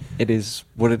it is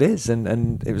what it is?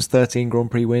 And it was 13 Grand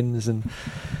Prix wins and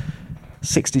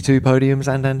 62 podiums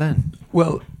and.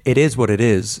 Well, It Is What It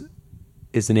is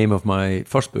the name of my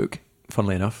first book,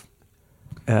 funnily enough.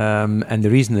 And the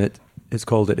reason it's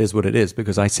called It Is What It Is,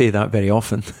 because I say that very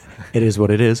often. It is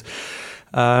what it is.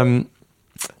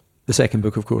 The second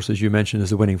book, of course, as you mentioned, is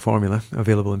The Winning Formula,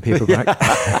 available in paperback.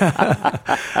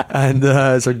 And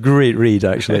it's a great read,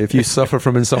 actually. If you suffer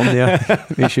from insomnia,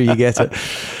 make sure you get it.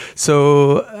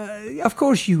 So, of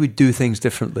course, you would do things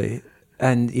differently.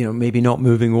 And, maybe not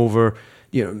moving over,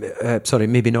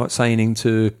 maybe not signing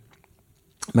to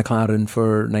McLaren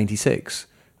for 96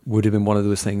 would have been one of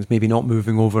those things. Maybe not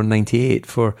moving over in 98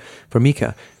 for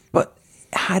Mika. But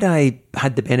had I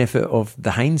had the benefit of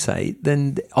the hindsight,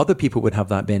 then other people would have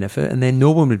that benefit, and then no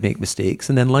one would make mistakes,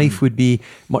 and then life would be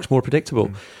much more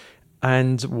predictable.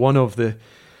 And one of the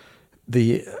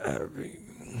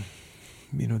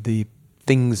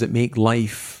things that make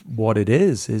life what it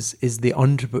is the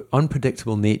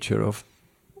unpredictable nature of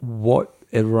what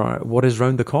is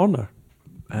round the corner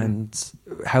and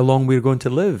how long we're going to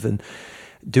live. And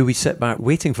do we sit back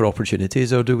waiting for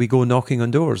opportunities, or do we go knocking on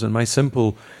doors? And my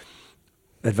simple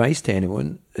advice to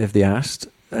anyone, if they asked,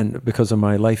 and because of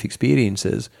my life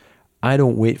experiences, I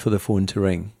don't wait for the phone to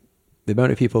ring. The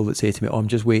amount of people that say to me, I'm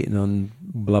just waiting on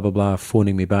blah, blah, blah,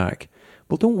 phoning me back.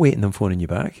 Well, don't wait on them phoning you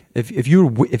back. If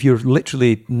you're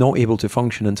literally not able to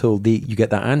function until you get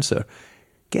that answer,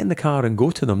 get in the car and go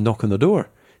to them, knock on the door.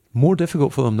 More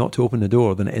difficult for them not to open the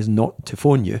door than it is not to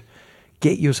phone you.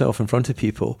 Get yourself in front of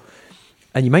people.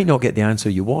 And you might not get the answer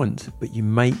you want, but you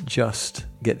might just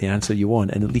get the answer you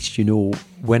want. And at least you know,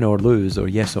 win or lose, or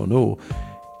yes or no,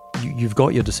 you've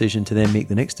got your decision to then make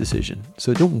the next decision.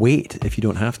 So don't wait if you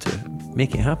don't have to.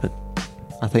 Make it happen.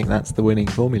 I think that's the winning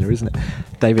formula, isn't it?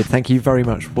 David, thank you very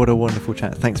much. What a wonderful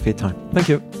chat. Thanks for your time. Thank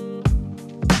you.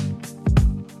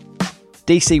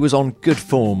 DC was on good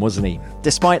form, wasn't he?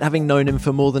 Despite having known him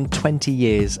for more than 20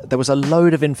 years, there was a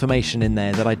load of information in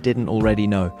there that I didn't already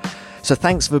know. So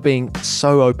thanks for being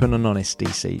so open and honest,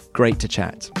 DC. Great to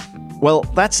chat. Well,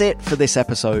 that's it for this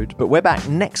episode, but we're back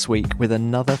next week with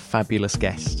another fabulous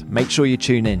guest. Make sure you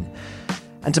tune in.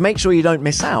 And to make sure you don't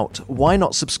miss out, why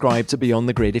not subscribe to Beyond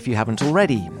the Grid if you haven't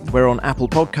already? We're on Apple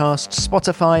Podcasts,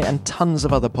 Spotify, and tons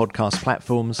of other podcast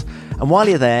platforms. And while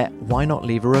you're there, why not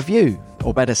leave a review?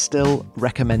 Or better still,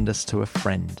 recommend us to a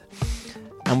friend.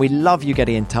 And we love you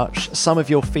getting in touch. Some of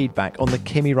your feedback on the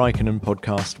Kimi Räikkönen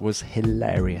podcast was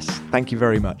hilarious. Thank you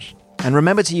very much. And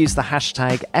remember to use the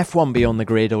hashtag F1 Beyond the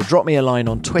Grid or drop me a line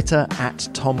on Twitter at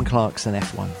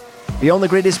TomClarksonF1. Beyond the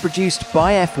Grid is produced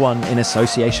by F1 in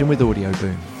association with Audio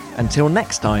Boom. Until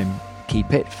next time,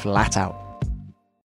 keep it flat out.